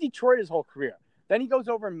playing in Detroit his whole career. Then he goes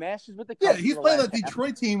over and mashes with the Cubs. Yeah, he's playing the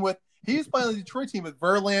Detroit team with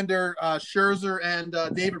Verlander, Scherzer, and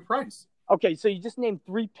David Price. Okay, so you just named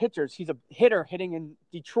 3 pitchers. He's a hitter hitting in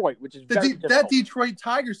Detroit, which is very difficult. That Detroit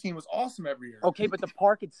Tigers team was awesome every year. Okay, but the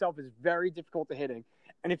park itself is very difficult to hitting.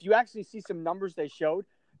 And if you actually see some numbers they showed,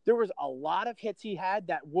 there was a lot of hits he had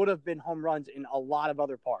that would have been home runs in a lot of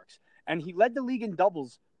other parks. And he led the league in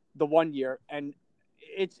doubles the one year, and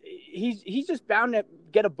he's just bound to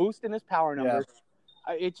get a boost in his power numbers.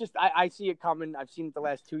 Yeah. It's just I see it coming. I've seen it the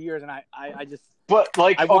last 2 years, and I just. But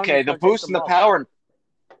the boost in the power.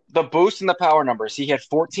 The boost in the power numbers. He had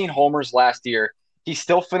 14 homers last year. He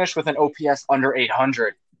still finished with an OPS under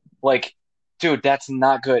 800. Like, dude, that's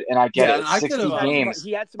not good. And I get it, 60 games.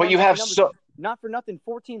 But you have not for nothing,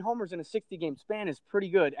 14 homers in a 60-game span is pretty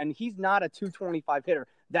good. And he's not a 225 hitter.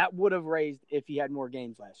 That would have raised if he had more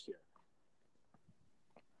games last year.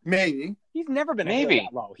 Maybe. He's never been that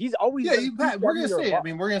low. He's always we're going to see it. I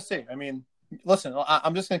mean, we're going to see. I mean, listen,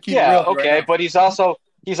 I'm just going to keep it real. Okay, right, but he's also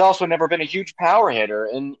never been a huge power hitter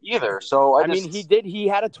in either. So I mean, he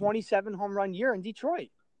had a 27 home run year in Detroit.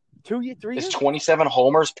 3 years. Is 27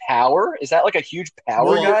 homers power? Is that like a huge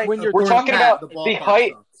power guy? We're talking about the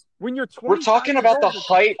height. When you're 25 we're talking about the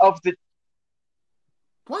height of the.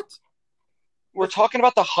 What? We're talking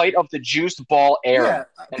about the height of the juiced ball era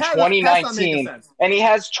in 2019, and he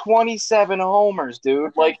has 27 homers,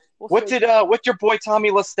 dude. Like, what's your boy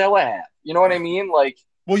Tommy La Stella have? You know what I mean? Like,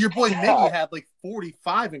 well, your boy Miggy had like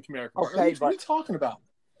 45 in Comerica Park. Okay, what are you talking about?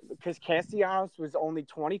 Because Castellanos was only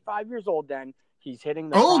 25 years old then. He's hitting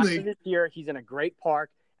the top of this year. He's in a great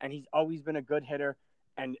park, and he's always been a good hitter.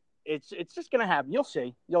 And it's just gonna happen. You'll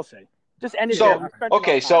see. Just end it.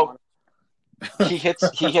 So he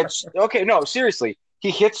hits. Okay, no, seriously,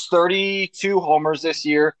 he hits 32 homers this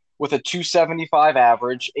year with a 275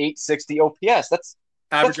 average, 860 OPS.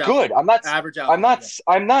 That's good. I'm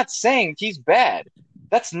not saying he's bad.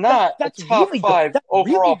 That's not a top really 5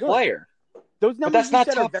 overall really player. Those numbers, but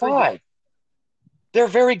that's not top 5. Good. They're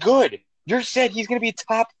very good. You said he's going to be a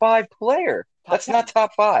top 5 player. That's not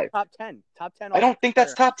top 5. Top 10. I don't think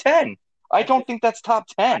that's top 10. I don't think that's top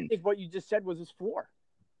 10. I think what you just said was his floor.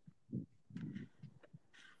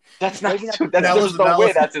 That's not. There's no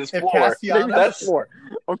way that's his floor. That's his floor.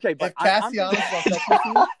 Okay, but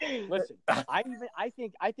listen. I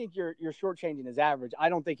think you're shortchanging his average. I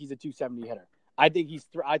don't think he's a 270 hitter. I think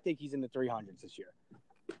he's in the 300s this year.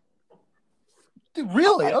 Dude,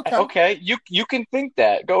 really? Okay. Okay. You can think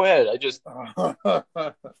that. Go ahead. I just. All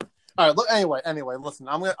right. Look. Anyway. Listen.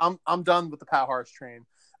 I'm done with the Pat Harsh train.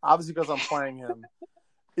 Obviously, because I'm playing him.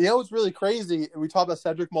 You know what's really crazy? We talked about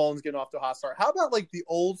Cedric Mullins getting off to a hot start. How about like the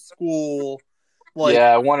old school? Like,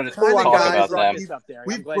 I wanted to talk about them.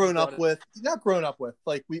 We've grown up with. Not grown up with.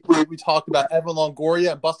 Like we talked about Evan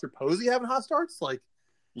Longoria and Buster Posey having hot starts. Like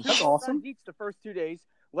that's awesome. The first 2 days.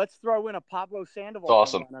 Let's throw in a Pablo Sandoval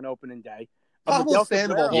on opening day. Pablo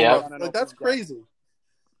Sandoval, like that's crazy.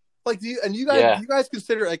 Like, do you guys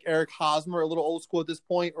consider like Eric Hosmer a little old school at this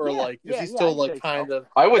point, or is he still like kind of?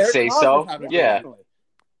 I would say so. Yeah.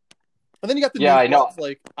 And then you got the I know. ones,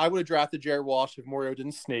 like I would have drafted Jared Walsh if Mario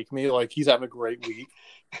didn't snake me. Like he's having a great week.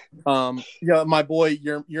 My boy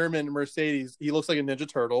Yerman Mercedes, he looks like a Ninja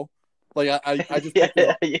Turtle. Like I just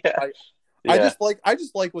I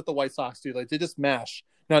just like what the White Sox do. Like they just mash.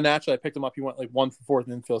 Now naturally I picked him up. He went like 1 for 4 and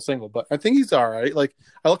didn't feel single, but I think he's all right. Like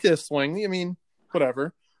I look at his swing. I mean,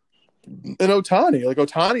 whatever. And Ohtani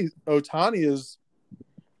is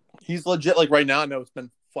he's legit. Like right now, I know it's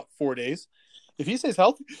been 4 days. If he stays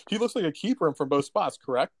healthy, he looks like a keeper from both spots,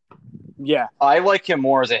 correct? Yeah. I like him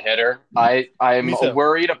more as a hitter. I'm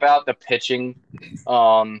worried about the pitching.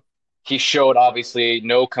 He showed, obviously,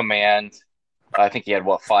 no command. I think he had,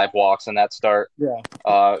 5 walks in that start? Yeah.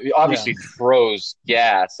 He obviously throws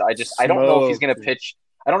gas. I don't know if he's going to pitch.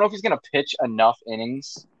 I don't know if he's going to pitch enough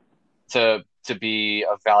innings to be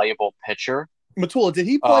a valuable pitcher. Matula, did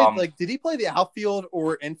he play did he play the outfield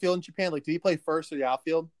or infield in Japan? Like, did he play first or the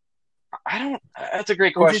outfield? That's a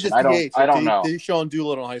great question. I don't know. Did he show on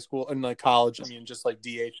Doolittle in high school and like college? I mean, just like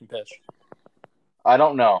DH and pitch. I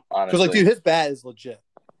don't know, honestly. Because dude, his bat is legit.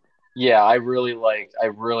 Yeah, I really like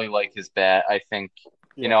his bat. I think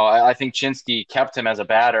I think Chinsky kept him as a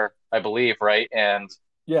batter, I believe, right? And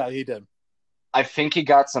yeah, he did. I think he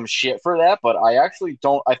got some shit for that, but I actually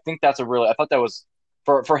don't. I think that's I thought that was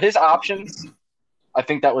for his options. I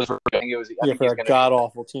think that was. I think it was. For a god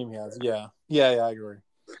awful team he has. Yeah, I agree.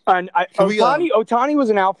 And Ohtani was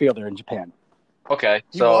an outfielder in Japan. Okay,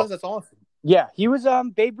 he was. That's awesome. Yeah, he was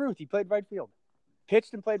Babe Ruth. He played right field,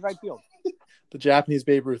 pitched and played right field. The Japanese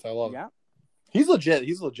Babe Ruth. I love it. He's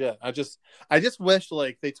legit. I just wish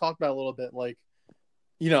like they talked about a little bit like,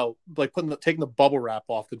 like taking the bubble wrap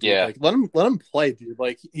off the dude. Yeah. Like let him play, dude.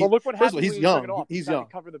 Like look what happened. He's young. He's young.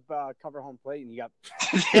 Cover home plate, and he got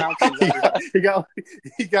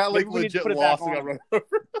he got like legit lost and got run over.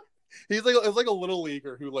 It was like a little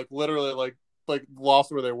leaguer who like literally like lost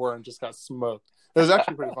where they were and just got smoked. It was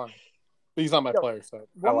actually pretty funny. But he's not my player, so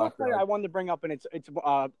one more player I wanted to bring up, and it's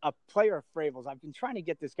a player of Fravel's. I've been trying to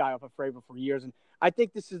get this guy off of Fravel for years, and I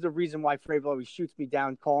think this is the reason why Fravel always shoots me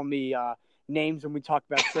down, calling me names when we talk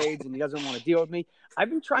about trades, and he doesn't want to deal with me. I've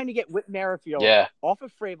been trying to get Whit Merrifield off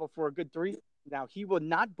of Fravel for a good 3. Now he will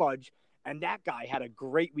not budge. And that guy had a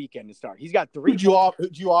great weekend to start. He's but 3. Did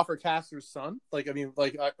you offer Castor's son? Like, I mean,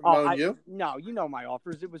 like, you? No, my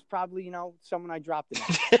offers. It was probably, someone I dropped in.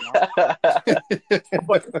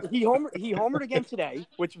 But he homered again today,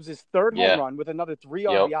 which was his 3rd home run with another 3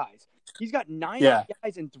 RBIs. He's got 9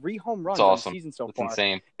 RBIs and 3 home runs in the season so far. That's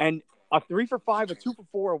insane. And a 3 for 5, a 2 for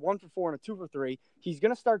 4, a 1 for 4, and a 2 for 3. He's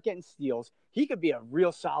going to start getting steals. He could be a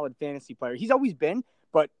real solid fantasy player. He's always been,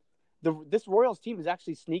 but this Royals team is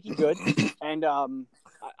actually sneaky good, and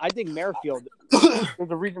I think Merrifield is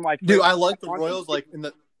the reason why. Dude, I like the Royals.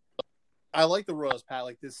 I like the Royals, Pat.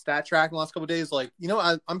 Like this stat track in the last couple of days. Like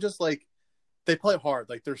I'm just like they play hard.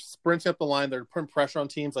 Like they're sprinting up the line. They're putting pressure on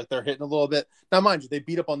teams. Like they're hitting a little bit. Now, mind you, they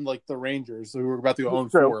beat up on like the Rangers who were about to go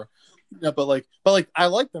 0-4. Yeah, but I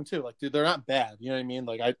like them too. Like, dude, they're not bad. You know what I mean?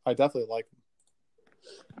 Like I definitely like them.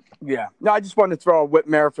 Yeah. No, I just wanted to throw Whit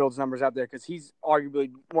Merrifield's numbers out there because he's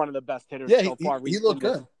arguably one of the best hitters so far. He looked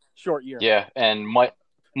good. Short year. Yeah, and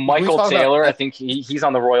Michael Taylor, I think he's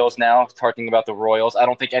on the Royals now. Talking about the Royals, I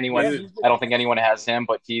don't think anyone has him,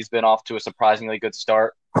 but he's been off to a surprisingly good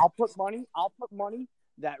start. I'll put money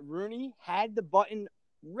that Rooney had the button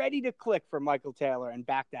ready to click for Michael Taylor and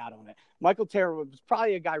backed out on it. Michael Taylor was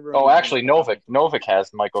probably a guy. Oh, actually, Novik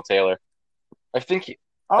has Michael Taylor. I think he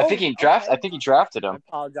drafted him. I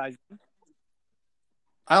apologize.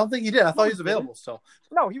 I don't think he did. I thought he was available still.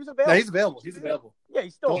 No, he was available. No, he's available. Yeah,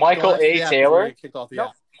 he's still Michael A. Taylor.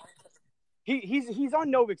 He's on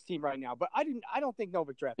Novik's team right now, but I don't think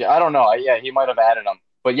Novik drafted. Yeah, I don't know. Yeah, he might have added him,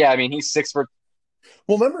 but yeah, I mean he's 6 for.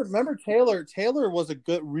 Well, remember Taylor. Taylor was a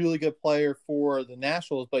really good player for the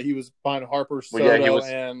Nationals, but he was behind Harper, Soto,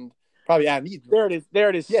 and probably Adam Eaton. There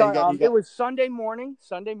it is. Yeah, it was Sunday morning.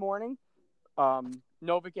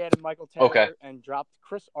 Novik added Michael Taylor and dropped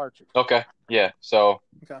Chris Archer. Okay. Yeah. So.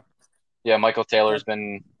 Okay. Yeah, Michael Taylor's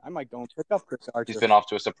been. I might go and pick up Chris Archer. He's been off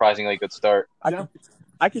to a surprisingly good start.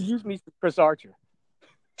 I could use me some Chris Archer.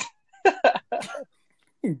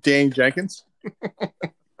 Dane Jenkins.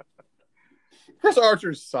 Chris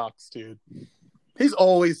Archer sucks, dude. He's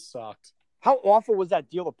always sucked. How awful was that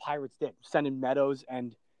deal the Pirates did, sending Meadows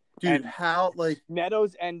and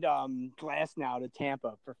Meadows and Glasnow to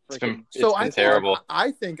Tampa for freaking. It's terrible.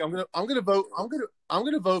 I think I'm gonna vote. I'm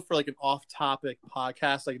gonna vote for like an off-topic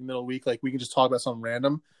podcast, like middle of the week, like we can just talk about something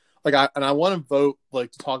random. I want to vote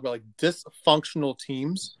like to talk about like dysfunctional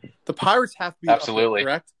teams. The Pirates have to be absolutely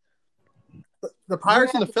correct. The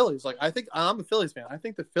Pirates and the Phillies. Like I think I'm a Phillies fan. I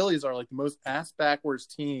think the Phillies are like the most ass backwards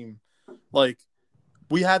team like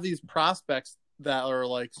we have these prospects that are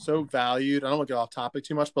like so valued. I don't want to get off topic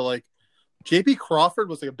too much, but like JP Crawford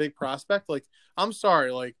was like a big prospect. Like, I'm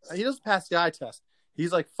sorry, like he doesn't pass the eye test.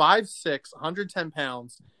 He's like 5'6", 110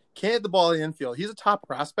 pounds, can't hit the ball in the infield. He's a top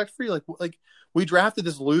prospect for you. Like we drafted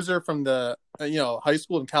this loser from the high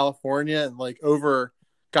school in California, and like over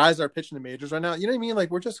guys that are pitching the majors right now. You know what I mean? Like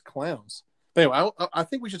we're just clowns. But anyway, I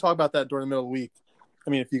think we should talk about that during the middle of the week. I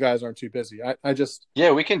mean, if you guys aren't too busy, I just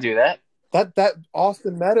we can do that. That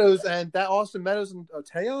Austin Meadows and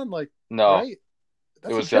Taillon, like no, right?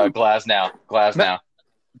 It was Glasnow. Glasnow.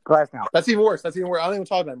 That's even worse. I don't even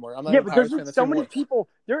talk about it anymore. I'm not but there's been so many people.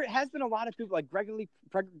 There has been a lot of people like Gregory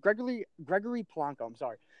Polanco. I'm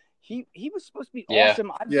sorry. He was supposed to be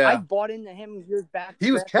awesome. I bought into him years back.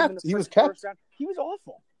 He was kept. He was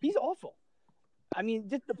awful. He's awful. I mean,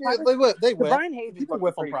 the Pirates, they Brian Hayes is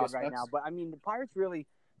looking pretty good right now. But I mean, the Pirates really,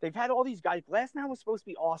 they've had all these guys. Glasnow was supposed to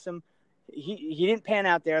be awesome. He didn't pan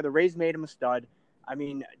out there. The Rays made him a stud. I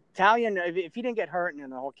mean, Taillon, if he didn't get hurt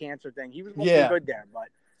and the whole cancer thing, he was looking good there. But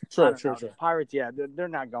sure. The Pirates, they're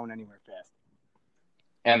not going anywhere fast.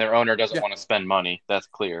 And their owner doesn't want to spend money. That's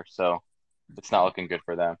clear. So it's not looking good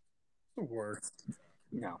for them. Worst.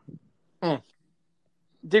 No.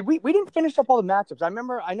 Did we didn't finish up all the matchups?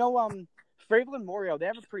 I know Fravel and Morio, they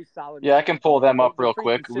have a pretty solid. Yeah, I can pull them up real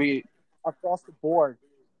quick. We across the board,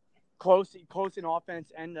 close in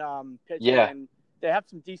offense and pitching. Yeah. And they have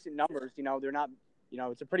some decent numbers. They're not.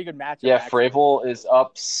 It's a pretty good matchup. Yeah, Fravel is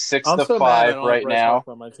up 6-5 right now.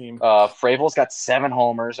 On my team. Fravel's got 7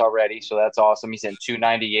 homers already, so that's awesome. He's in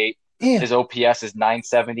 298. His OPS is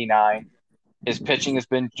 979. His pitching has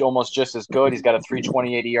been almost just as good. He's got a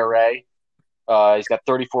 3.28 ERA. He's got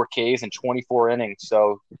 34 Ks and 24 innings.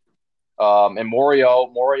 So, and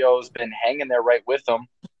Morio's been hanging there right with him.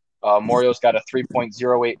 Morio's got a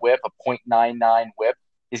 3.08 WHIP, a .99 WHIP.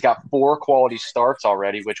 He's got 4 quality starts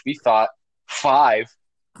already, which we thought 5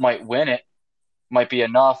 might win it, might be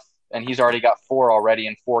enough, and he's already got 4 already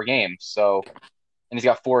in 4 games. So, and he's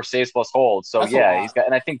got 4 saves plus holds. So he's got.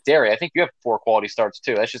 And I think Derry, you have 4 quality starts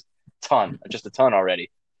too. That's just a ton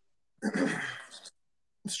already.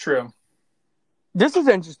 It's true. This is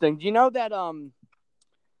interesting. Do you know that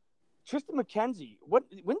Tristan McKenzie? When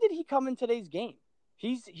did he come in today's game?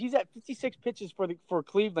 He's at 56 pitches for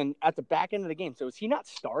Cleveland at the back end of the game. So is he not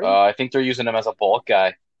starting? I think they're using him as a bulk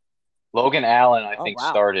guy. Logan Allen, I think,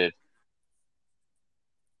 started.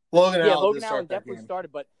 Logan Allen definitely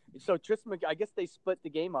started, but so Tristan, I guess they split the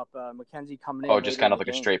game up. McKenzie coming in. Oh, just kind of like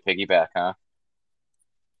a straight piggyback, huh?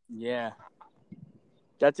 Yeah,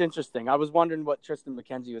 that's interesting. I was wondering what Tristan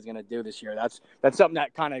McKenzie was going to do this year. That's something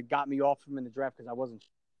that kind of got me off him in the draft because I wasn't.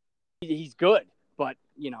 He's good, but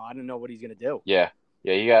I don't know what he's going to do. Yeah.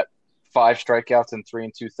 He got 5 strikeouts in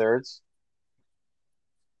 3 2/3.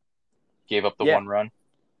 Gave up the 1 run.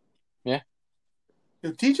 Yeah.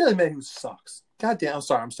 Dude, DJ LeMahieu sucks. God damn, I'm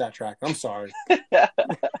sorry, I'm stat tracking. I'm sorry. God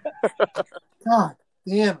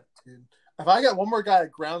damn it, dude. If I got one more guy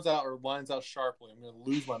that grounds out or lines out sharply, I'm going to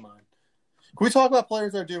lose my mind. Can we talk about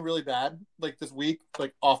players that are doing really bad, like this week,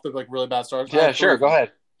 like off the really bad starts? Yeah, sure. Go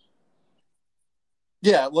ahead.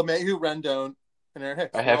 Yeah, LeMahieu, Rendon, and Aaron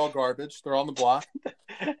Hicks. They're all garbage. They're on the block.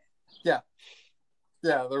 Yeah,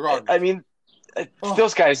 they're garbage. I mean,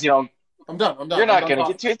 those guys, I'm done. You're not going to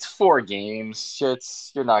get to it's 4 games.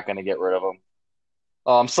 You're not going to get rid of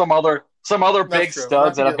them. Some other big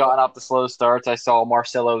studs that have gotten off the slow starts. I saw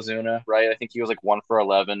Marcell Ozuna, right? I think he was like 1 for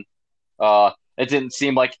 11. It didn't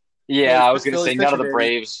seem like. Yeah, I was going to say none of the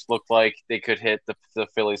Braves looked like they could hit the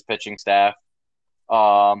Phillies pitching staff.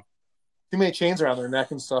 Too many chains around their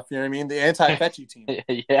neck and stuff. You know what I mean? The anti-Fetchy team.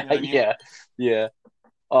 Yeah.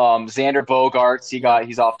 Xander Bogaerts,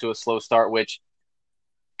 he's off to a slow start, which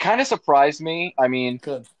kind of surprised me. I mean,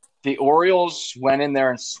 the Orioles went in there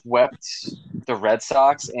and swept the Red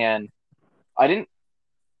Sox, and I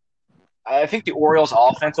think the Orioles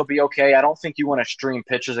offense will be okay. I don't think you want to stream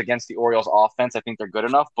pitchers against the Orioles offense. I think they're good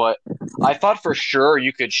enough, but I thought for sure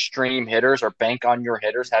you could stream hitters or bank on your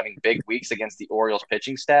hitters having big weeks against the Orioles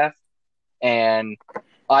pitching staff. And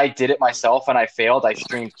I did it myself, and I failed. I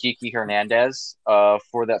streamed Kiki Hernandez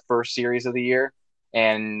for that first series of the year,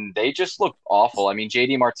 and they just looked awful. I mean,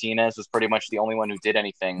 JD Martinez was pretty much the only one who did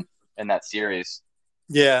anything in that series.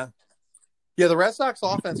 Yeah, the Red Sox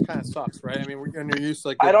offense kind of sucks, right? I mean, you're used to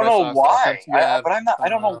like. I don't know why, but I'm not. I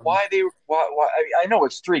don't know why they. Why I know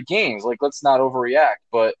it's 3 games. Like, let's not overreact,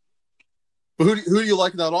 but. Who do you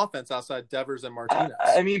like in that offense outside Devers and Martinez?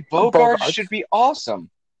 I mean, Bogaerts should be awesome.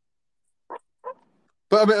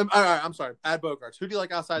 But I mean, I'm sorry. Add Bogaerts. Who do you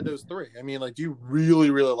like outside those 3? I mean, like, do you really,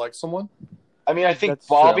 really like someone? I mean, I think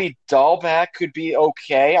Bobby Dahlback could be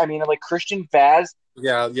okay. I mean, like Christian Vasquez,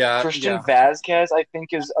 I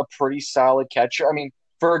think is a pretty solid catcher. I mean,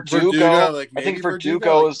 Verdugo, I think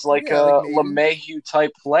Verdugo is like a LeMahieu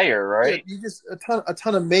type player, right? Yeah, you just a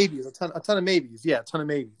ton of maybes, a ton of maybes. Yeah, a ton of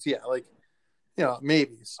maybes. Yeah, like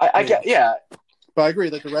maybes. I get, yeah. But I agree.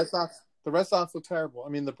 Like the Red Sox look terrible. I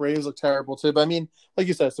mean, the Braves look terrible too. But I mean, like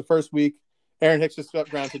you said, it's the first week. Aaron Hicks just got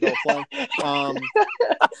grounded to go play.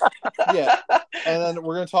 Yeah, and then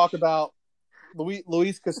we're going to talk about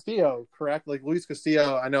Luis Castillo, correct? Like Luis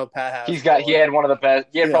Castillo, I know Pat has. He had one of the best.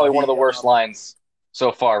 He had probably one of the worst lines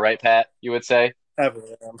so far, right, Pat? You would say ever.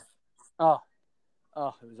 Oh,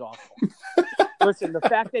 it was awful. Listen, the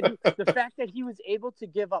fact that he was able to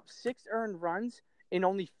give up 6 earned runs in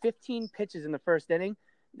only 15 pitches in the first inning.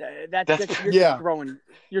 You're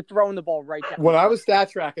throwing the ball right down. When I was stat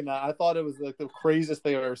tracking that, I thought it was like the craziest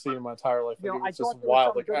thing I've ever seen in my entire life. Like, I thought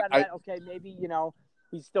wild. Okay, maybe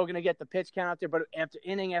he's still going to get the pitch count out there, but after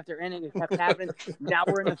inning after inning, it kept happening. Now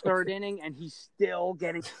we're in the 3rd inning, and he's still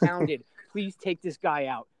getting pounded. Please take this guy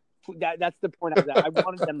out. That's the point of that. I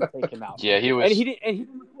wanted them to take him out. Yeah, he was. And he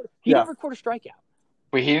didn't record a strikeout.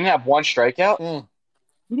 Wait, he didn't have one strikeout?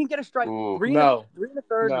 He didn't get a strike. Three in the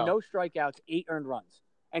third, no strikeouts, 8 earned runs.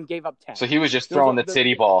 And gave up 10. So he was just throwing the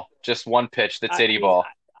titty ball, just one pitch, the titty ball.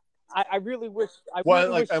 I really wish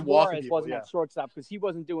Suarez wasn't at shortstop because he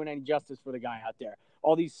wasn't doing any justice for the guy out there.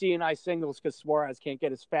 All these CNI singles because Suarez can't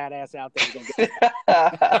get his fat ass out there.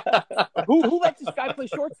 Who lets this guy play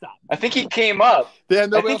shortstop? I think he came up. I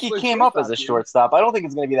think he came up as a shortstop. I don't think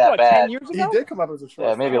it's going to be that bad. 10 years ago? He did come up as a shortstop.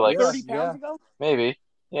 Yeah, maybe like 30 pounds ago? Maybe.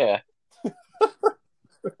 Yeah.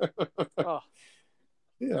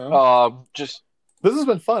 Just. This has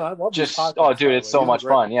been fun. I love this podcast. Dude, it's so much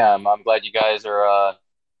fun. Yeah, I'm glad you guys are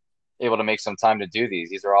able to make some time to do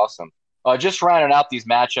these. These are awesome. Just rounding out these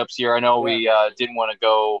matchups here. I know we didn't want to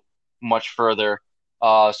go much further.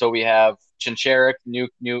 So we have Chincheric,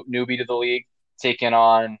 newbie to the league, taking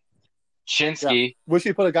on Chinsky. Yeah. Wish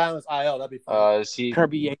we put a guy on this IL. That'd be fun.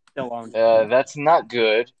 Kirby Yates still on. That's not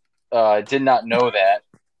good. I did not know that.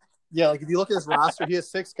 Yeah, like if you look at his roster, he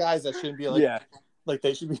has 6 guys that shouldn't be like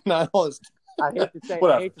they should be not on his. I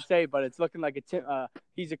hate to say, but it's looking like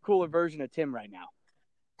he's a cooler version of Tim right now.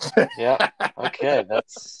 Yeah. Okay.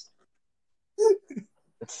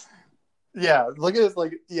 Yeah. Look at this.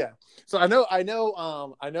 So I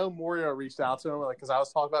know Moria reached out to him because I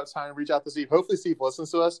was talking about trying to reach out to Steve. Hopefully Steve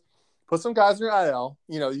listens to us. Put some guys in your IL.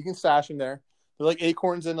 You can stash them there. They're like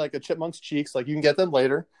acorns in like a chipmunk's cheeks. Like you can get them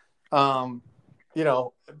later. But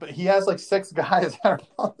he has like 6 guys that are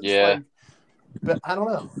on this, yeah. But I don't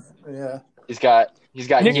know. Yeah. He's got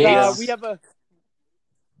Nick, Yates. We have a.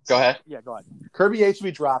 Go ahead. Yeah, go ahead. Kirby Yates should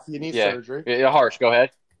be dropped. You need surgery. Yeah, Harsh, go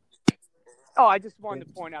ahead. Oh, I just wanted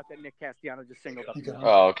to point out that Nick Castellanos just singled up.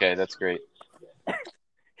 Oh, okay, that's great.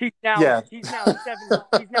 He's now 7. He's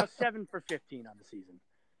now 7 for 15 on the season.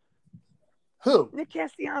 Who? Nick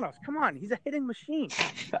Castellanos. Come on, he's a hitting machine.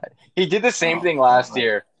 He did the same thing last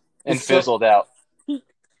year and fizzled out.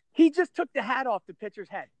 He just took the hat off the pitcher's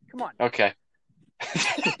head. Come on. Okay.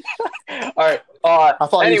 All right.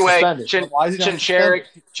 Anyway, Chincheric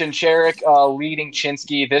leading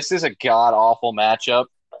Chinsky. This is a god awful matchup.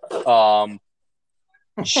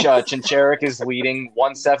 Chincheric is leading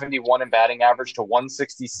 171 in batting average to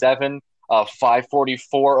 167,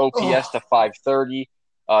 544 OPS to 530.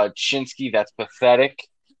 Chinsky, that's pathetic.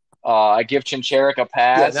 I give Chincheric a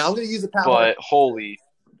pass. Yeah, now I'm going to use a Pat. But holy,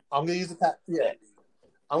 I'm going to use a Pat. Yeah,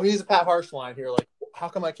 I'm going to use a Pat Harsh line here. Like, how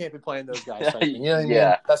come I can't be playing those guys? You know what I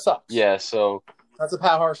mean? That sucks. Yeah, so that's a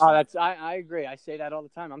Pat Harsh. I agree. I say that all the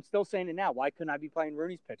time. I'm still saying it now. Why couldn't I be playing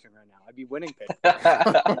Rooney's pitching right now? I'd be winning pitching.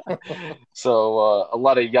 So a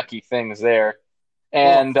lot of yucky things there.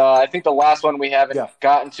 And I think the last one we haven't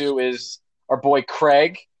gotten to is our boy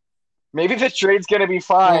Craig. Maybe the trade's going to be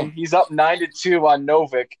fine. He's up 9-2 on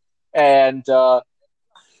Novik. And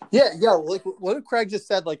like what if Craig just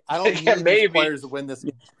said, like, I don't need these players to win this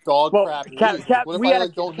dog crap. Kevin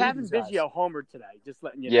Biggio homered today, just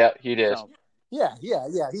letting you know. Yeah, he did. So. Yeah,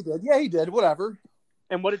 he did. Yeah, he did. Whatever.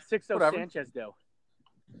 And what did 6-0 Sanchez do?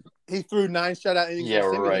 He threw 9 shutout innings. Yeah,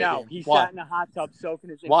 right. No, he sat in a hot tub soaking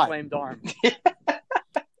his inflamed arm.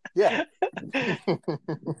 Yeah.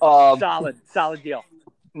 Solid deal.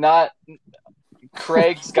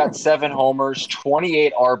 Craig's got 7 homers,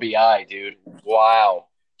 28 RBI, dude. Wow.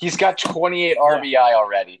 He's got 28 RBI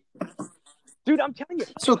already. Dude, I'm telling you.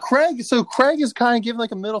 So Craig is kind of giving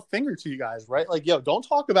like a middle finger to you guys, right? Like, yo, don't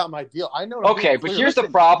talk about my deal. I know. Okay, but here's the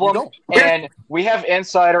problem. And we have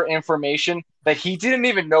insider information that he didn't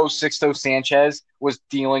even know Sixto Sanchez was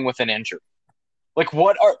dealing with an injury. Like,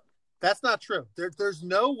 what are That's not true. There's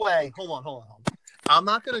no way. Hold on. I'm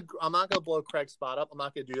not gonna blow Craig's spot up. I'm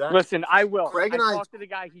not gonna do that. Listen, I will. Craig and I talked to the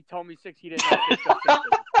guy. He told me 6. He didn't know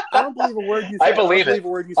 606. I don't believe a word you say. I believe it.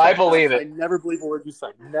 I believe it. I never believe a word you say.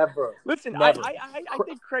 Never. Listen, Never. I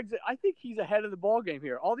think I think he's ahead of the ball game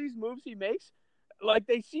here. All these moves he makes, like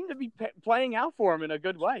they seem to be playing out for him in a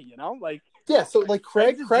good way. You know, like yeah. So like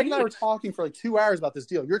Craig and I were talking for like 2 hours about this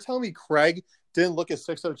deal. You're telling me Craig didn't look at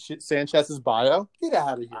Sanchez's bio? Get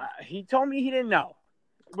out of here. He told me he didn't know,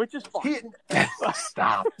 which is fine.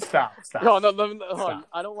 Stop. No, hold on.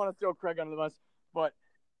 I don't want to throw Craig under the bus, but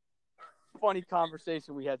funny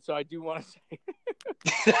conversation we had. So I do want to say,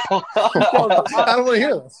 I don't want to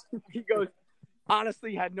hear this. He goes,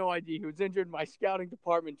 honestly, had no idea he was injured. My scouting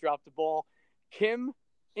department dropped the ball. Kim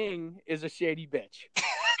Ng is a shady bitch.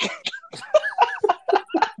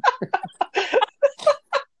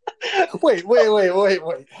 Wait.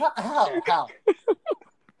 How?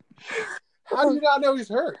 How do you not know he's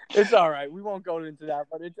hurt? It's all right. We won't go into that,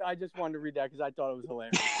 but I just wanted to read that because I thought it was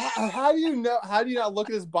hilarious. How do you know? How do you not look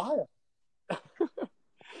at his bio?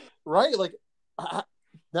 Right? Like,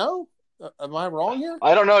 no? Am I wrong here?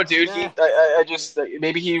 I don't know, dude. Nah. I just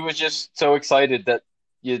maybe he was just so excited that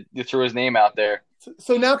you threw his name out there.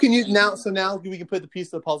 So now we can put the piece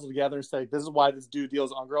of the puzzle together and say this is why this dude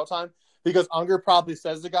deals Unger all the time, because Unger probably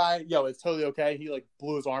says to the guy, "Yo, it's totally okay." He like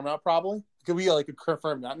blew his arm out. Probably. Can we like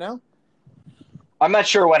confirm that now? I'm not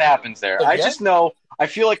sure what happens there. Again? I just know I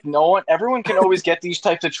feel like everyone can always get these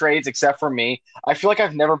types of trades except for me. I feel like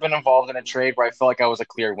I've never been involved in a trade where I feel like I was a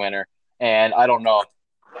clear winner, and I don't know.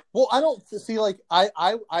 Well, I don't see like I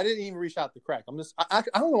didn't even reach out to Craig. I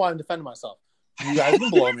don't know why I'm defending myself. You guys can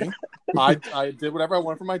blow me. I did whatever I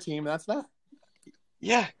wanted for my team, and that's that.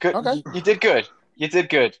 Yeah, good. Okay. You did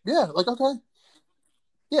good. Yeah, like okay.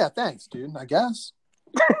 Yeah, thanks, dude. I guess.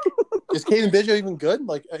 Is Caden Biggio even good?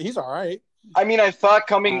 Like he's all right. I mean, I thought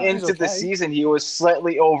coming into the okay. season he was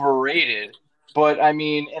slightly overrated, but I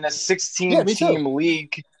mean, in a 16-team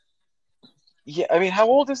league, yeah. I mean, how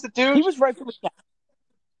old is the dude? He was right for the cap.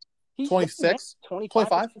 26,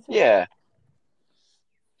 25. Yeah.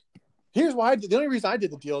 Here's why the only reason I did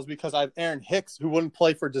the deal is because I have Aaron Hicks who wouldn't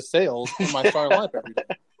play for DeSales in my starting lineup every day.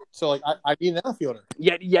 So like I need an outfielder.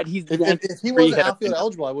 Yet he's if he wasn't outfield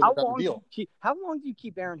eligible, I wouldn't have done the deal. How long do you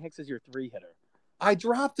keep Aaron Hicks as your 3-hitter? I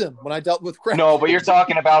dropped him when I dealt with Craig. No, but you're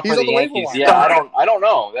talking about for the Yankees. Yeah, I don't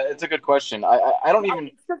know. It's a good question. I don't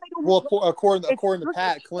even. Well, according to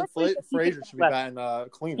Pat, Clint Frazier should be batting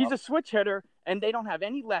cleanup. He's a switch hitter, and they don't have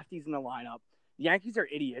any lefties in the lineup. The Yankees are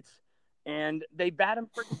idiots, and they bat him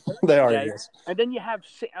for. They are idiots. And then you have,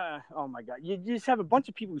 oh my God, you just have a bunch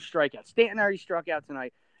of people who strike out. Stanton already struck out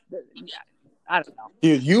tonight. Yeah, I don't know.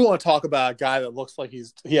 Dude, you want to talk about a guy that looks like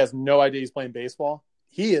he has no idea he's playing baseball?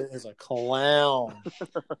 He is a clown.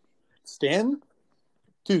 Stanton?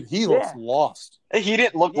 Dude, he looks lost. He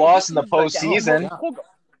didn't look lost in the postseason.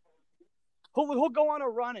 He'll go on a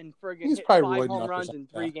run and he's hit probably 5 home runs in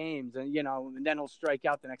 3 games, and and then he'll strike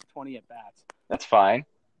out the next 20 at bats. That's fine.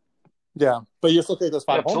 Yeah, but you just look at those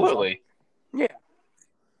 5 home runs. Absolutely.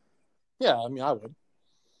 Yeah, I mean, I would.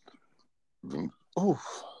 Oof.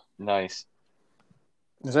 Nice.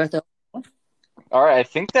 Is there anything else? All right, I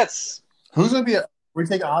think that's. Who's going to be we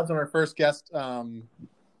taking odds on our first guest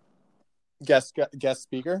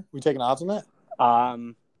speaker? We taking odds on that?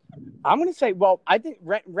 I'm going to say, well, I think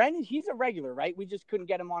Ren, he's a regular, right? We just couldn't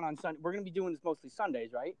get him on Sunday. We're going to be doing this mostly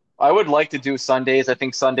Sundays, right? I would like to do Sundays. I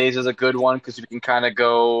think Sundays is a good one because we can kind of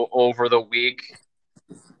go over the week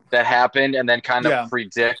that happened and then kind of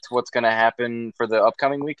predict what's going to happen for the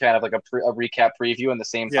upcoming week, kind of like a recap preview in the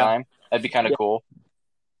same time. That'd be kind of cool.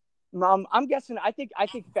 I'm guessing. I think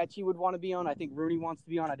Fetchy would want to be on. I think Rooney wants to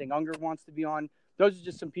be on. I think Unger wants to be on. Those are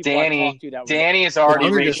just some people I talked to. Danny has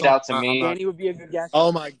already reached out to me. Danny would be a good guest.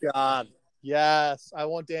 Oh my God! Yes, I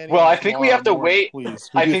want Danny. Well, I think we have to wait.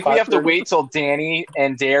 I think we have to wait till Danny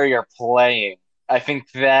and Derry are playing. I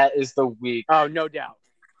think that is the week. Oh, no doubt.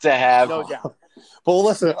 To have. No doubt. Well,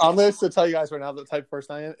 listen, I'm going to tell you guys right now the type of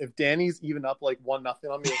person I am. If Danny's even up like 1-0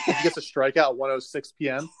 on me, if he gets a strikeout at 1:06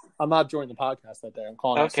 p.m., I'm not joining the podcast that day. I'm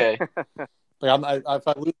calling. Okay. Like if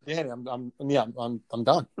I lose Danny, I'm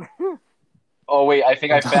done. Oh wait, I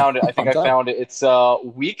think I found it. I found it. It's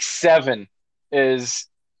week 7 is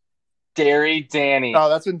Derry Danny. Oh,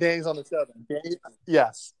 that's when Danny's on the 7. Danny,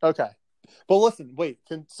 yes. Okay. But listen, wait.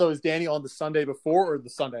 So is Danny on the Sunday before or the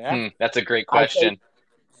Sunday after? That's a great question.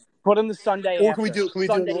 Put him the Sunday or after. can we do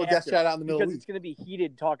a little guest chat out in the middle of the week? Because it's going to be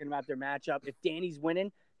heated talking about their matchup. If Danny's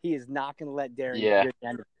winning, he is not going to let Derry get the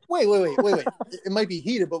end of it. Wait. It might be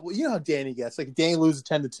heated, but you know how Danny gets. Like, Danny loses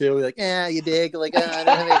 10-2. You're like, you dig. Like, I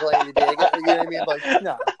don't think I play you dig. You know what I mean? Like,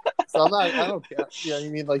 no. So I don't care. You know what I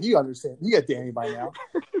mean? Like, you understand. You get Danny by now.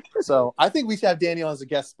 So I think we should have Danny on as a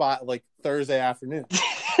guest spot like Thursday afternoon.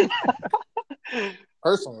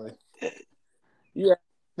 Personally. Yeah.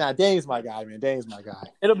 Nah, Danny's my guy, man. Danny's my guy.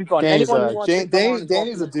 It'll be fun. Danny's Anyone who wants to come on,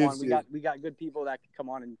 Danny's a dude. we got good people that can come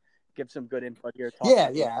on and give some good input here.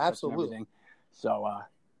 Yeah, absolutely. So,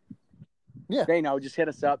 yeah, Dano, just hit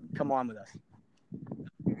us up. Come on with us.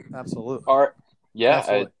 Absolutely. All right. Yeah,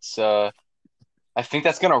 Absolutely. it's. I think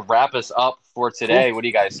that's gonna wrap us up for today. Cool. What do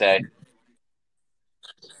you guys say?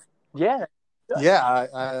 Yeah. Yeah,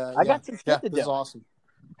 I got some shit to do. This is awesome.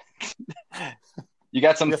 You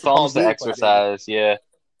got some thumbs to exercise, yeah.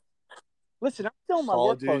 Listen, I'm still in my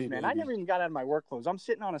work clothes, man. I never even got out of my work clothes. I'm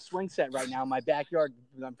sitting on a swing set right now in my backyard.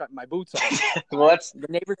 I'm putting my boots on. Well, that's the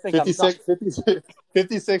neighbors think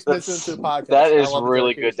 56 minutes into the podcast. That is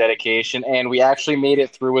really good dedication, and we actually made it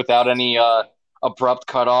through without any abrupt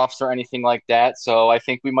cutoffs or anything like that. So I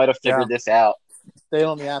think we might have figured this out. Staying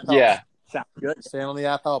on the app helps. Yeah, sounds good. Staying on the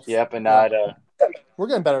app helps. Yep, and not. We're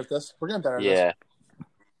getting better at this. Yeah.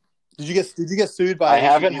 Did you get sued by? I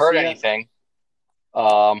haven't heard anything.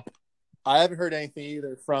 I haven't heard anything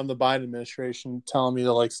either from the Biden administration telling me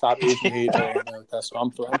to like stop Asian hate or anything like that. So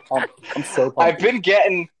I'm so pumped. I've been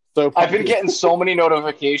getting so many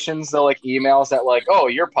notifications, though, like emails that like, oh,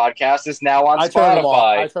 your podcast is now on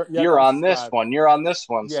Spotify. You're on this one. You're on this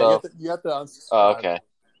one. Yeah, so you have to unsubscribe. Oh, okay.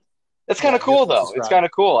 It's kind of cool, though. It's kind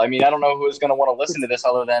of cool. I mean, I don't know who's going to want to listen to this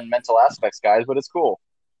other than Mental Aspects guys, but it's cool.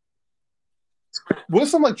 What if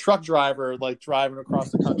some like truck driver like driving across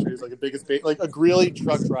the country is like the biggest like a Greeley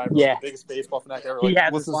truck driver, the biggest baseball fanatic ever?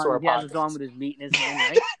 Like, listens to our podcast. He has on with his meat in his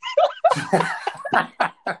hand, right?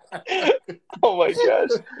 Oh my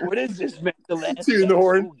gosh! What is this mental aspect? Tune the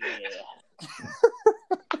horn. Oh,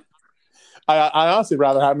 yeah. I honestly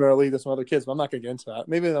rather have him in our league than some other kids, but I'm not going to get into that.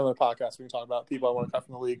 Maybe in another podcast we can talk about people I want to cut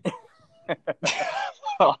from the league.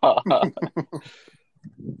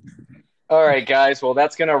 All right, guys. Well,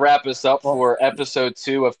 that's going to wrap us up for episode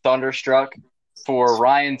 2 of Thunderstruck. For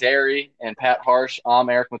Ryan Derry and Pat Harsh, I'm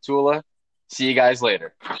Eric Matula. See you guys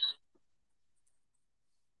later.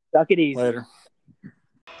 Suck it easy. Later.